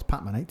 So what's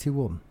Pac-Man?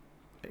 81.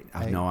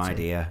 I've no 80.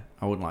 idea.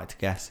 I wouldn't like to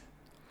guess.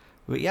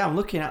 But yeah, I'm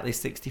looking at this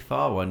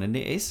 64 one, and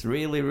it is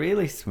really,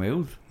 really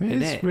smooth. It's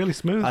isn't it? really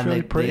smooth, And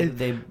really the, pretty.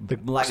 The The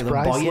the sprites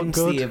look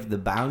buoyancy good. of the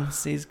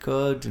bounce is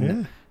good. And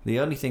Yeah. the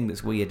only thing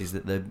that's weird is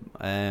that the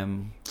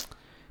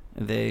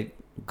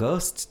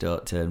ghosts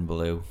don't turn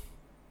blue.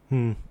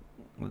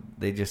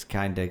 They just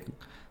kind of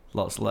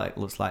looks like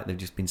they've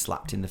just been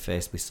slapped in the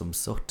face with some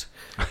soot.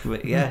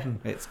 But yeah,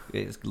 it's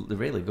a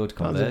really good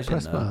I was conversion,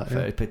 impressed by though,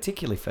 that, yeah.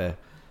 particularly for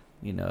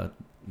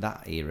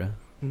that era.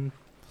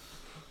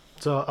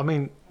 So, I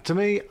mean, to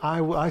me,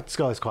 I'd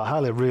score this quite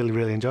highly. I really,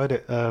 really enjoyed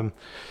it.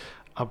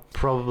 I'd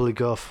probably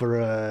go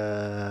for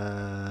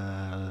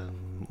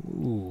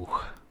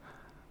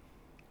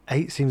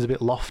 8 seems a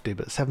bit lofty,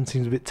 but 7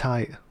 seems a bit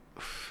tight.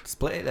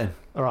 Split it then.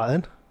 All right,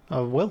 then.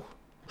 I will.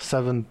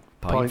 7.25.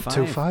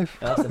 7.5.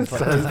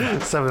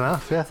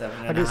 7.5, yeah.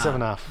 7.5. I give it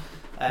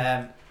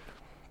 7.5.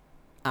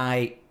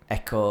 I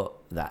echo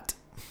that.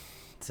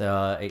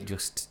 So it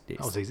just That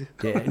was easy.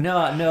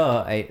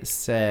 no,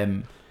 it's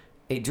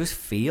it just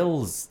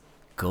feels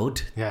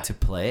good Yeah. to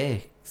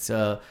play.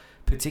 So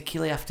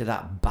particularly after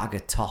that bag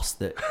of toss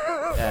that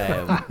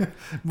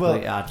Well,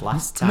 we had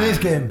last time. maze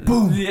game,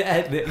 boom.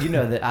 Yeah,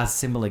 that has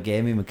similar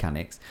gaming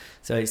mechanics.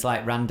 So it's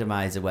like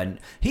randomizer went,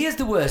 here's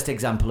the worst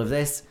example of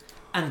this,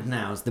 and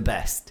now's the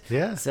best.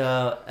 Yeah.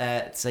 So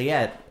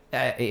yeah,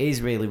 it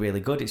is really, really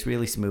good. It's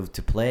really smooth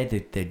to play.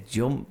 The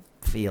jump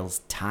feels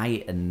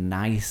tight and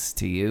nice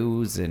to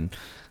use, and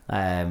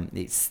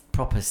it's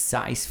proper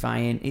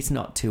satisfying. It's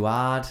not too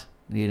hard,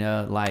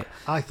 like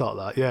I thought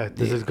that, yeah.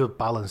 There's a good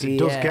balance. It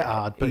does get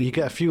hard, but you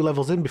get a few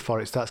levels in before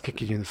it starts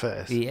kicking you in the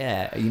face.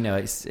 yeah,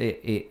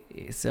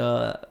 it's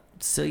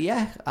So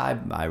yeah,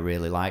 I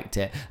really liked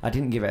it. I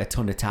didn't give it a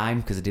ton of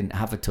time because I didn't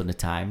have a ton of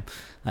time,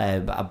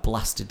 but I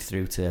blasted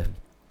through to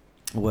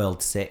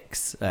World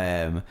 6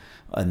 and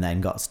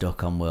then got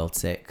stuck on World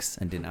 6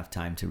 and didn't have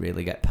time to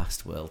really get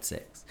past World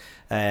 6.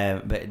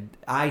 But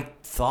I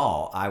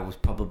thought I was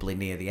probably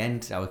near the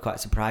end. I was quite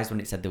surprised when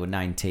it said there were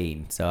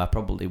 19, so I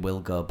probably will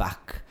go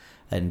back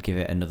and give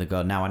it another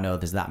go. Now I know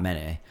there's that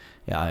many.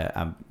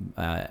 Yeah,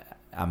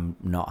 I'm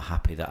not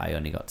happy that I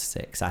only got to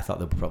 6. I thought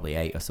there were probably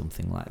 8 or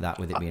something like that,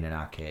 with it being an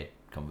arcade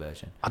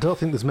conversion. I don't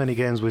think there's many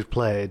games we've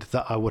played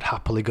that I would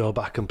happily go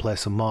back and play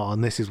some more,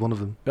 and this is one of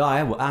them. Oh,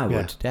 I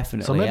would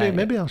definitely. So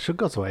maybe I should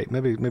go to 8.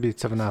 Maybe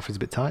 7.5 is a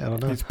bit tight. I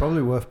don't know. It's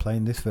probably worth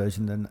playing this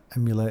version than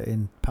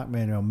emulating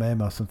Pac-Mania on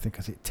MAME or something,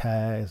 because it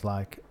tears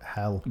like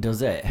hell.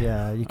 Does it?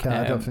 Yeah, you can't.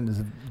 I don't think there's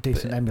a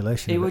decent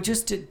emulation. It of was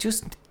just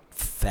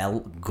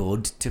felt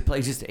good to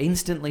play, just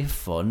instantly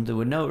fun. There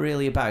were no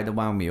really about that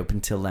wound me up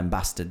until them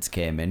bastards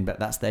came in, but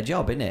that's their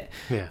job, isn't it?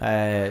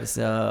 Yeah.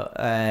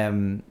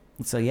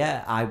 So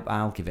yeah,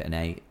 I'll give it an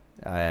 8.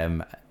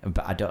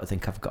 But I don't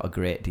think I've got a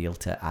great deal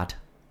to add.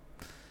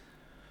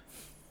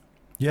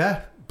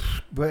 Yeah,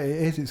 but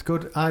it is. It's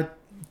good.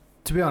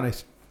 To be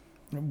honest,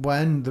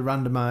 when the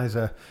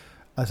randomizer,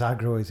 as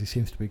aggro as he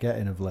seems to be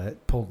getting of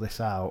late, pulled this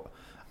out,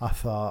 I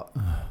thought,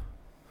 ugh.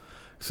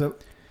 So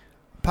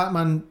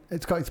Pac-Man,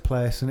 it's got its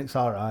place and it's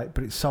all right,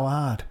 but it's so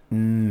hard.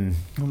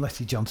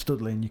 Unless you're John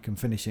Studley and you can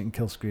finish it and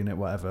kill screen it,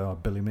 whatever, or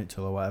Billy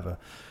Mitchell or whatever.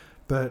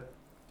 But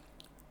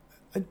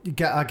I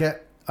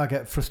get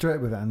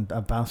frustrated with it, and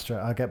I bounce straight.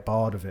 I get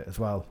bored of it as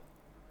well,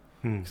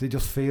 because it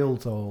just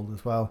feels old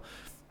as well.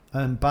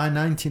 And by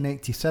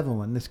 1987,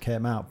 when this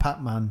came out,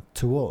 Pac-Man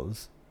to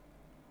us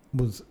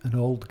was an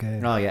old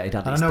game. Oh yeah, it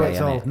had and I its know day,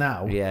 it's old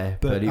now. Yeah,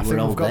 but I it think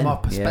were we've got then. more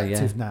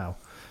perspective now,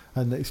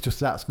 and it's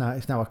just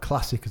it's now a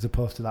classic as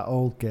opposed to that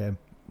old game.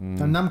 And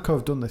Namco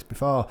have done this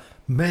before.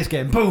 Maze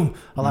game, boom!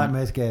 I like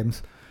Maze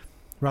games.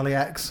 Rally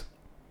X.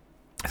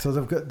 So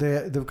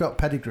they've got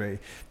pedigree,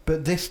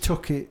 but this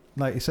took it,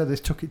 like you said,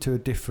 to a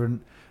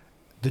different.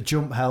 The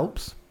jump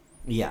helps.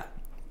 Yeah.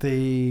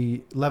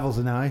 The levels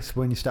are nice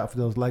when you start with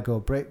those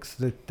Lego bricks.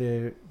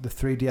 The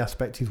 3D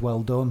aspect is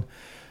well done.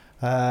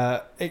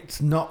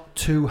 It's not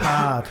too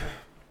hard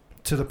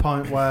to the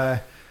point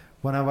where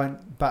when I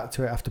went back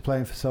to it after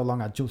playing for so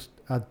long, I'd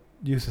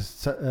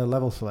use a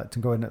level select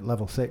and go in at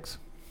level 6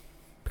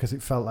 because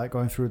it felt like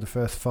going through the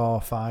first 4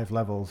 or 5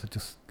 levels. It's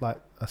just like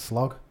a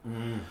slog.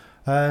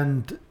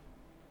 And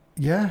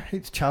yeah,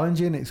 it's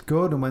challenging, it's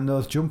good, and when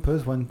those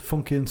jumpers, when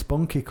Funky and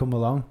Spunky come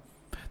along,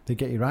 they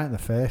get you right in the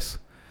face.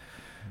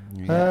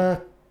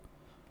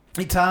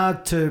 It's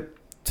hard to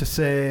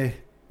say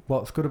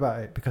what's good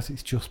about it because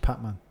it's just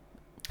Pac-Man.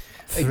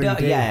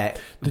 3D.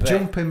 The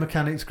jumping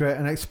mechanic's great,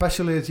 and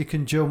especially as you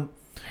can jump.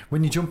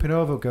 When you're jumping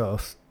over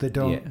ghosts, they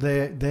don't.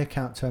 They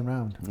can't turn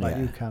around like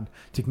you can.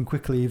 So you can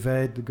quickly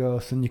evade the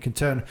ghosts, and you can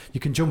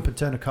jump and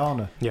turn a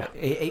corner. Yeah,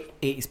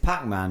 it's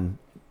Pac-Man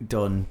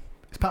done.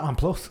 It's Pac-Man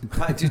Plus.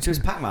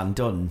 Just Pac-Man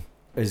done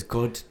as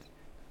good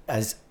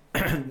as,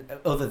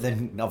 other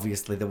than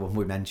obviously the one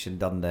we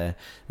mentioned on the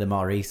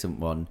more recent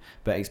one,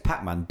 but it's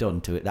Pac-Man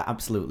done to it. That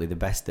absolutely the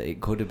best that it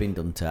could have been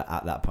done to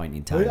at that point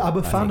in time. I'm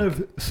a fan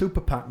of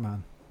Super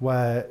Pac-Man,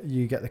 where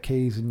you get the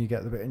keys and you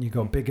get the bit and you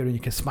go bigger and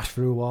you can smash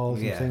through walls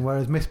and things.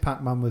 Whereas Miss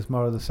Pac-Man was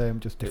more of the same,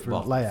 just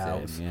different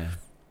layouts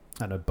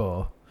and a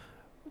bow.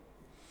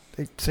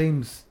 It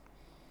seems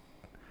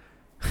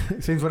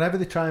whenever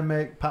they try and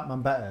make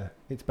Pac-Man better,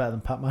 it's better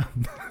than Pac-Man.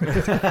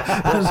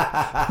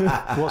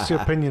 What's your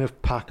opinion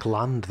of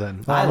Pac-Land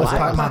then? I love like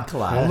Pac-Man.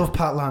 Pac-Land. I love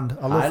Pac-Land.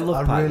 I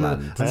love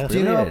Pac-Land. Really, do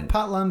you know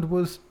Pac-Land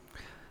was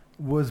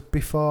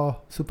before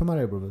Super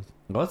Mario Brothers?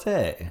 Was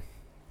it?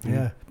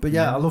 Yeah, but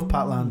I love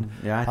Pac-Land.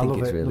 Yeah, I think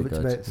it's really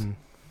good.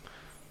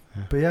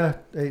 But yeah,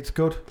 it's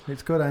good.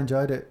 It's good. I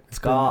enjoyed it.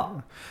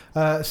 Scott,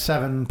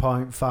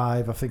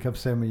 7.5. I think I'm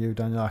saying with you,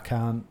 Daniel. I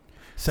can't.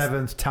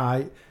 7's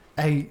tight.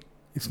 8.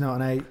 It's not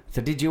an 8.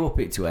 So did you up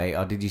it to 8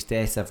 or did you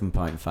stay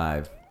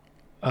 7.5?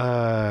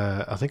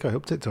 I think I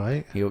upped it to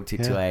 8. You upped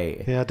it to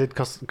 8? Yeah, I did.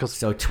 Cause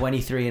so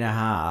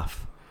 23.5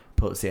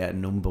 puts it at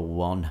number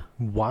 1.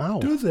 Wow.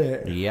 Does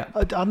it? Yep.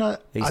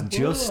 It's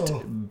just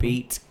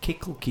beat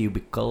Kickle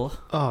Cubicle.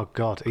 Oh,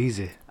 God.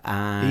 Easy.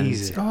 And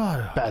easy.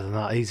 God. Better than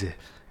that. Easy.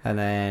 And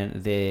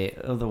then the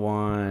other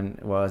one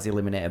was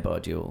Eliminator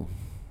Module.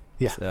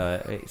 Yeah.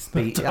 So it's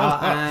beat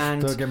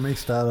and don't get me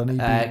started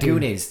on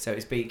Goonies. So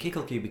it's beat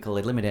Kickle Cubicle,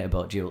 Eliminator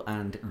Boat Duel,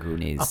 and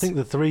Goonies. I think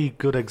the 3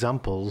 good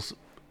examples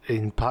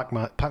in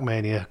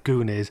Pac-Mania,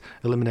 Goonies,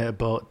 Eliminator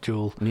Boat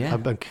Duel,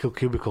 and Kickle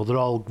Cubicle, they're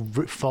all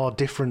 4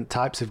 different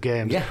types of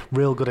games. Yeah.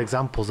 Real good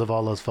examples of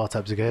all those 4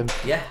 types of games.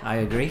 Yeah, I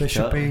agree. They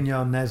should be in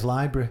your NES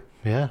library.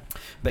 Yeah.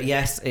 But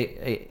yes,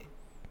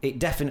 it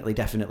definitely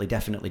is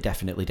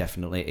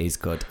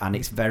good, and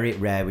it's very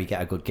rare we get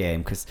a good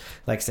game because,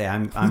 like I say,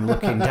 I'm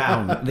looking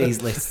down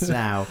these lists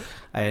now,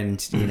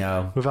 and you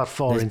know we've had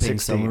 4 in 16.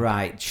 Some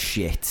right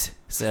shit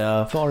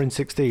So 4 in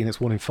 16, it's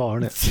 1 in 4,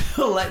 isn't it?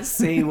 So let's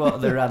see what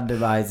the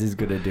randomizer's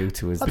going to do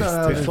to us. I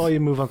don't know. Before you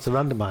move on to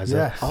randomizer,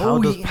 Yes.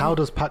 how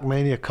does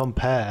Pac-Mania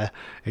compare,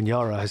 in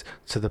your eyes,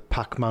 to the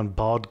Pac-Man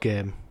board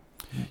game?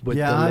 With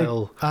the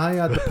little... I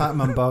had the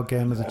Pac-Man board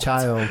game as a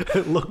child.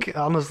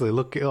 Honestly,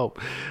 look it up.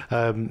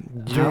 How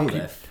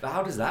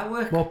does that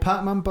work? Well,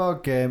 Pac-Man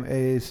board game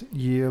is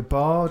your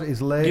board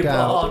is laid Your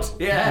out.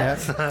 board, yeah.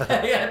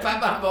 Yeah,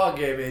 Pac-Man board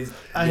game is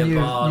And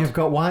your board. you've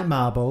got white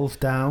marbles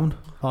down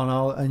on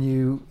all,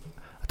 and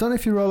I don't know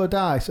if you roll a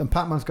dice, and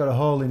Pac-Man's got a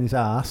hole in his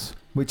ass,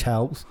 which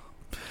helps.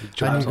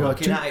 I'm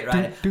looking at it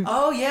right now.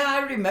 Oh, yeah, I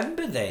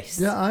remember this.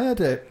 Yeah, I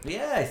had it.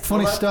 Yeah, it's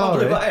Funny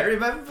story. But I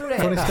remember it.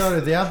 Funny story,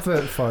 the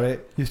advert for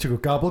it used to go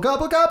gobble,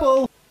 gobble,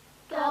 gobble.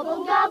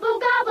 Gobble, gobble,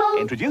 gobble.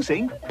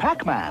 Introducing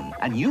Pac-Man,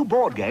 a new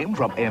board game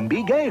from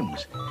MB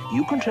Games.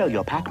 You control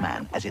your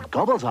Pac-Man as it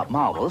gobbles up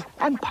marbles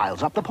and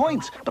piles up the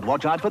points. But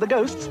watch out for the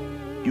ghosts.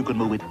 You can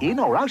move it in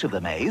or out of the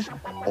maze,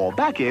 or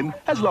back in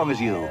as long as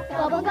you...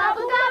 Gobble,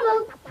 gobble,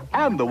 gobble.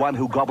 And the one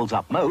who gobbles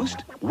up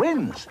most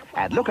wins.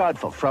 And look out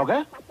for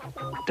Frogger,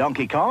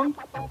 Donkey Kong,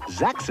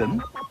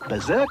 Zaxxon,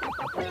 Berserk,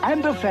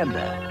 and Defender.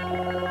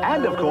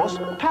 And, of course,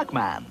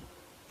 Pac-Man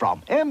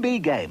from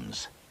MB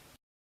Games.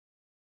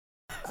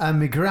 And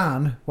my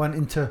gran went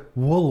into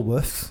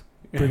Woolworths,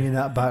 bringing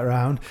that back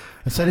round,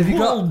 and said, have you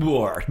got...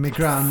 Woolworth. My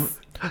gran...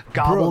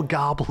 Gobble,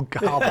 gobble,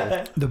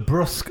 gobble. The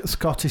brusque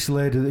Scottish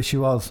lady that she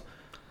was,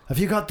 have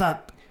you got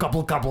that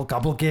gobble, gobble,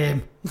 gobble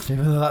game?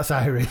 Even though that's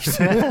Irish.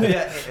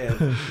 Yeah.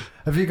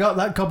 Have you got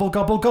that gobble,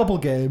 gobble, gobble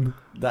game?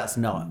 That's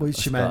not. Which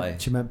she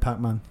meant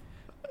Pac-Man.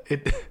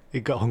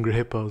 It got Hungry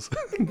Hippos.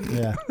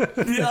 Yeah.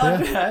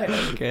 Yeah,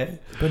 okay.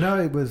 But no,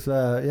 it was,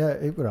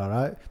 it were all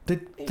right.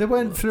 They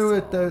went through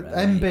it, the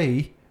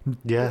MB.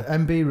 Yeah.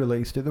 MB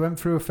released it. They went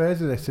through a phase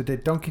of this. They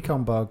did Donkey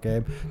Kong board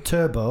game,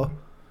 Turbo,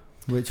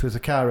 which was a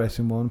car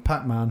racing one,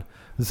 Pac-Man,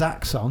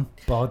 Zaxxon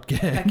board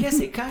game. I guess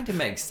it kind of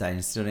makes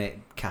sense, doesn't it?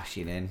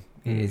 Cashing in.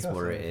 It is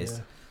what it is.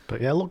 Yeah. But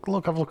yeah, have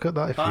a look at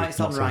that. If Oh, you've it's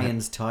not on seen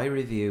Ryan's toy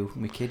review.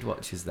 My kid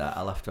watches that.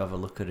 I'll have to have a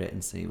look at it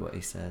and see what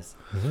he says.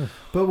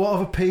 But what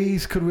other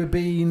peas could we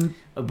been?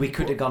 We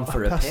could have gone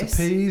for a past piss.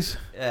 the peas.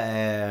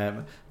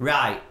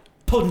 Right,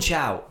 Punch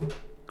Out. it.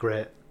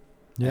 Great.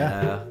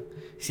 Yeah.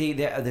 See,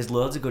 there's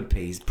loads of good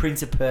peas.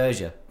 Prince of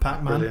Persia.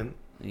 Pac-Man. Brilliant.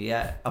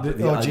 Yeah,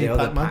 The OG the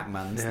other Pac-Man.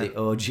 Pac-Mans. Yeah. The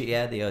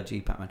OG, the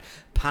OG Pac-Man.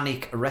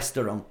 Panic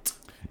Restaurant.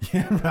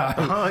 Yeah, right.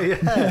 Oh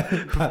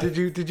yeah.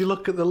 Did you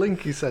look at the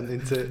link he sent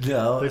into?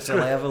 No,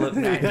 shall I have a look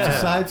now? It's a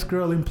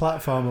side-scrolling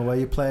platformer where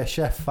you play a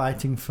chef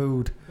fighting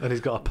food. And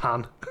he's got a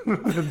pan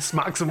and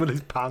smacks him with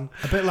his pan.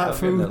 A bit like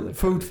I'm gonna look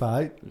food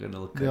fight. I'm gonna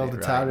look The at old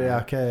it Atari right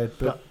arcade.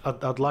 But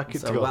I'd like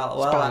it now. to So go.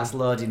 while that's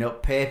loading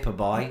up,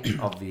 Paperboy,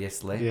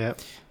 obviously. Yeah.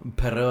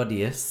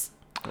 Parodius.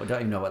 I don't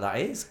even know what that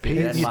is. Pete,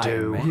 Can you enlighten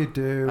do. me? you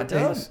do. I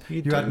don't. It's-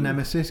 You You had do.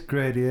 Nemesis,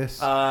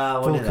 Gradius,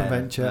 One of them.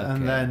 Vulcan and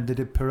Okay. then they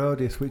did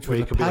Parodius, which Where was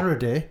you a could be a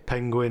parody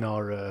Penguin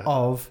or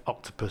of...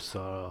 octopus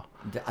or.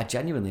 I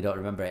genuinely don't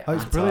remember it. Oh,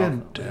 it's at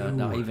brilliant. all.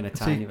 Not even a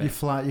So tiny bit.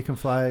 you can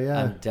fly,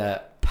 yeah. And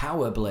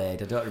Power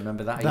Blade. I don't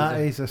remember that That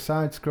either. is a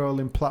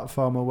side-scrolling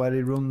platformer where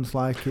he runs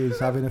like he's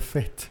having a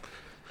fit.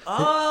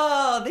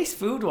 Oh, this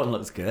food one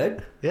looks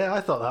good. Yeah, I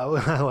thought that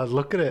was. I'd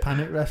look at it.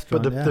 Panic But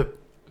Restaurant, the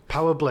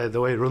Power Blade, the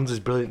way he runs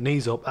is brilliant.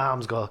 Knees up,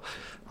 arms go.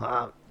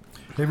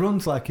 He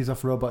runs like he's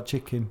off Robot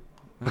Chicken.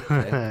 Okay, cool.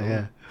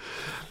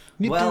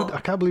 Yeah. Well- I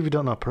can't believe you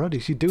don't know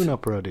Parodius. You do know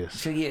Parodius.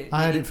 So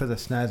I had it for the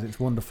SNES. It's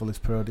wonderful. It's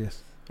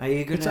Parodius. Are you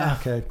It's an gonna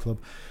arcade club.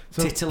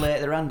 So,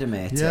 titillate the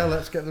randomator? yeah,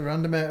 let's get the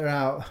randomator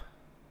out.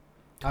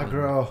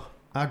 Aggro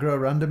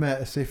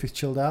randomator. See if he's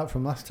chilled out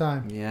from last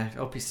time. Yeah,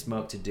 hope he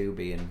smoked a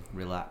doobie and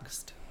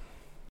relaxed.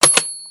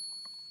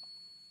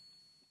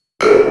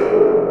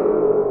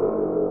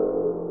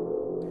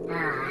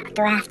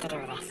 Do I have to do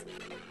this?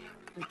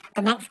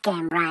 The next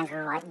game rhymes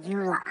with what you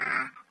lot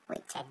are,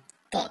 which are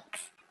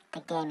dicks. The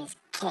game is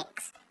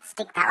kicks.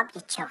 Stick that up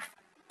your chuff,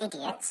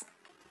 idiots.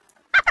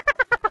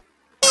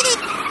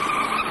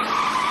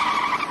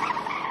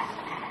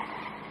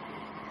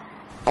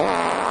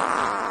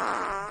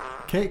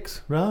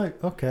 Kicks, right?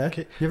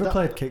 Okay. You ever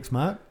played Kicks,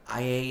 Mark?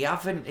 I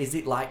haven't. Is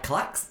it like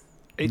Clacks?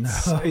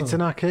 It's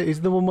an arcade. It's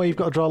the one where you've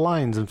got to draw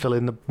lines and fill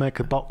in the make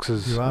the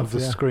boxes You have, of the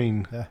yeah.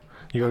 screen. Yeah.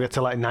 You got to get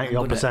to like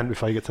 90%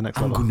 before you get to the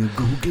next level.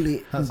 Google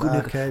it. That's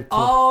arcade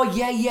club. Oh,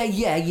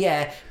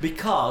 yeah.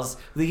 Because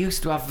they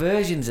used to have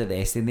versions of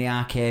this in the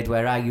arcade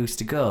where I used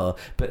to go,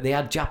 but they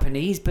had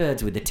Japanese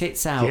birds with the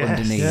tits out Yes,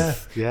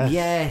 underneath. yeah.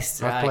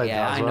 Yes, I've right, played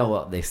yeah. that as I know well.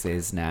 what this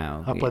is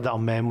now. I played that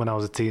on MAME when I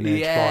was a teenage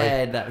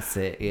Yeah, boy. that's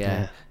it,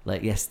 Yeah.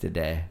 Like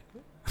yesterday.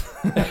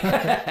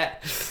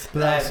 But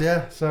that's,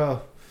 yeah,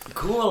 so...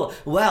 Cool.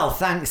 Well,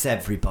 thanks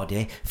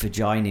everybody for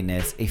joining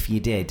us. If you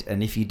did,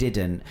 and if you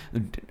didn't,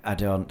 I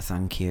don't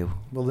thank you.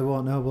 Well, they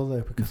won't know, will they?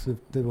 Because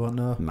they won't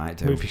know. Might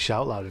do. Maybe if you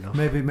shout loud enough.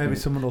 Maybe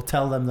someone will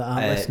tell them that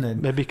aren't listening.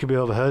 Maybe it could be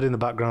overheard in the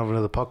background of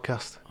another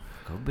podcast.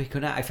 Could be,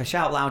 couldn't I? If I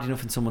shout loud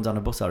enough and someone's on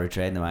a bus or a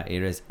train, they might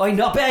hear us. Oi,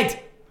 not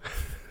bed!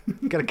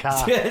 Get a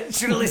car.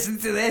 Should listen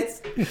to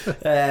this.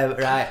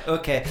 Right,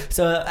 okay.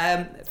 So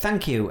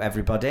thank you,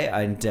 everybody,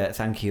 and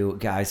thank you,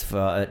 guys,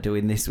 for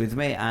doing this with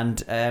me.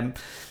 And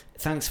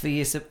thanks for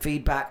your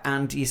feedback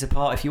and your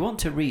support. If you want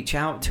to reach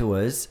out to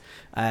us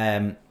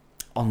on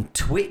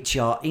Twitch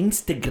or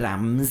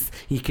Instagrams,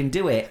 you can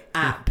do it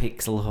at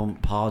Pixel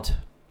Hunt Pod.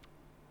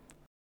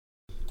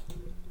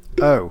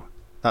 Oh,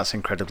 that's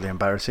incredibly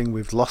embarrassing.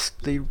 We've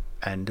lost the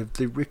end of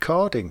the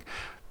recording.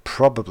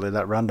 Probably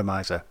that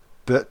randomizer.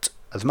 But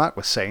as Mark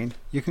was saying,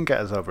 you can get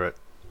us over at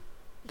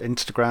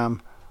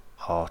Instagram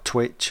or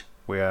Twitch.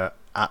 We're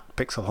at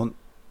Pixel Hunt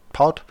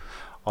Pod.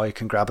 Or you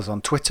can grab us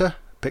on Twitter,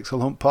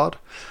 Pixel Hunt Pod.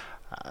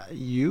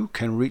 You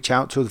can reach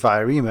out to us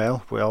via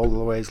email. We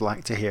always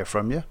like to hear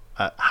from you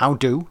at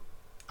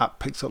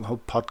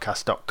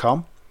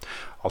howdo@pixelhuntpodcast.com.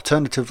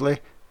 Alternatively,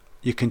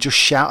 you can just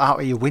shout out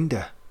of your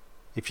window.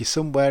 If you're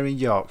somewhere in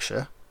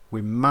Yorkshire,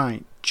 we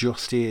might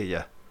just hear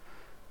you.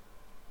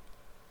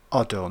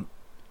 Or don't.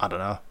 I don't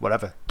know.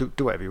 Whatever. Do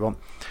whatever you want.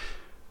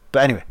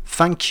 But anyway,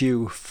 thank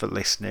you for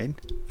listening.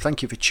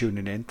 Thank you for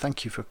tuning in.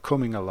 Thank you for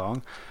coming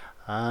along.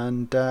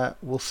 And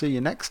we'll see you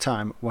next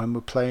time when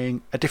we're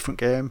playing a different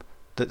game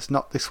that's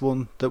not this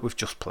one that we've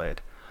just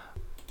played.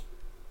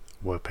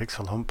 We're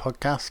Pixel Hunt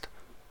Podcast,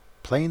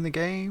 playing the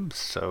game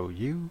so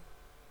you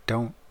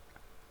don't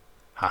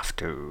have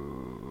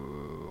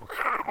to.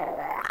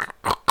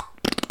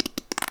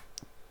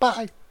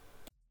 Bye.